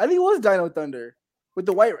Dino. I think it was Dino Thunder with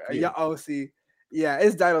the White. Yeah. Oh, see. Yeah,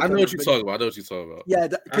 it's Dino Thunder. I know what you're talking about. Yeah,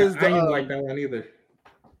 because I didn't like that one either.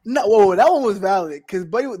 No, whoa, that one was valid because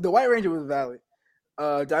the White Ranger was valid.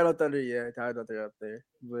 Dino Thunder, yeah, Dino Thunder up there.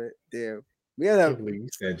 But damn, we had that.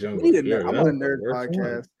 I'm on a nerd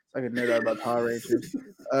podcast. I can nerd out about Power Rangers.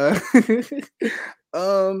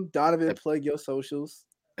 Donovan, plug your socials.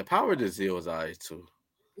 And Power Rangers was alright too.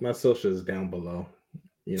 My social is down below.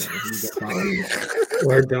 You know,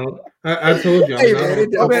 or don't. I told you.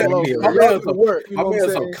 I'm not on work. You know what I'm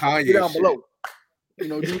saying? Kanye down below. You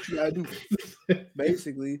know, do what you gotta do.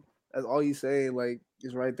 Basically, that's all he's saying. Like,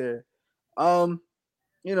 is right there. You know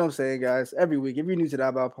what I'm saying, guys? Every week, if you're new to the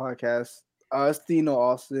About Podcast, it's Dino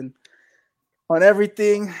Austin on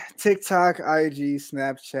everything: TikTok, IG,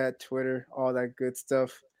 Snapchat, Twitter, all that good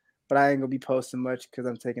stuff. But I ain't gonna be posting much because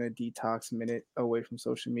I'm taking a detox minute away from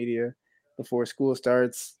social media before school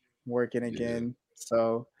starts, working again.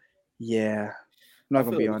 So, yeah, I'm not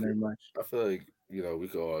gonna be on there much. I feel like we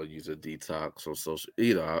could all use a detox on social.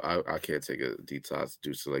 I can't take a detox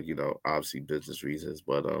due to obviously business reasons,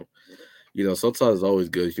 but sometimes it's always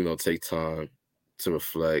good take time to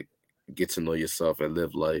reflect, get to know yourself, and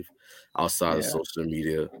live life outside of social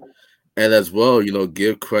media. And as well,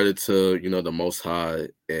 give credit to, the Most High,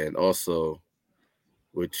 and also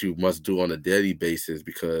what you must do on a daily basis,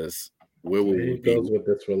 because where would we be with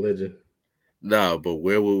this religion? No, but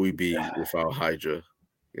where would we be without Hydra?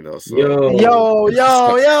 So yo,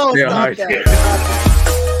 stop that.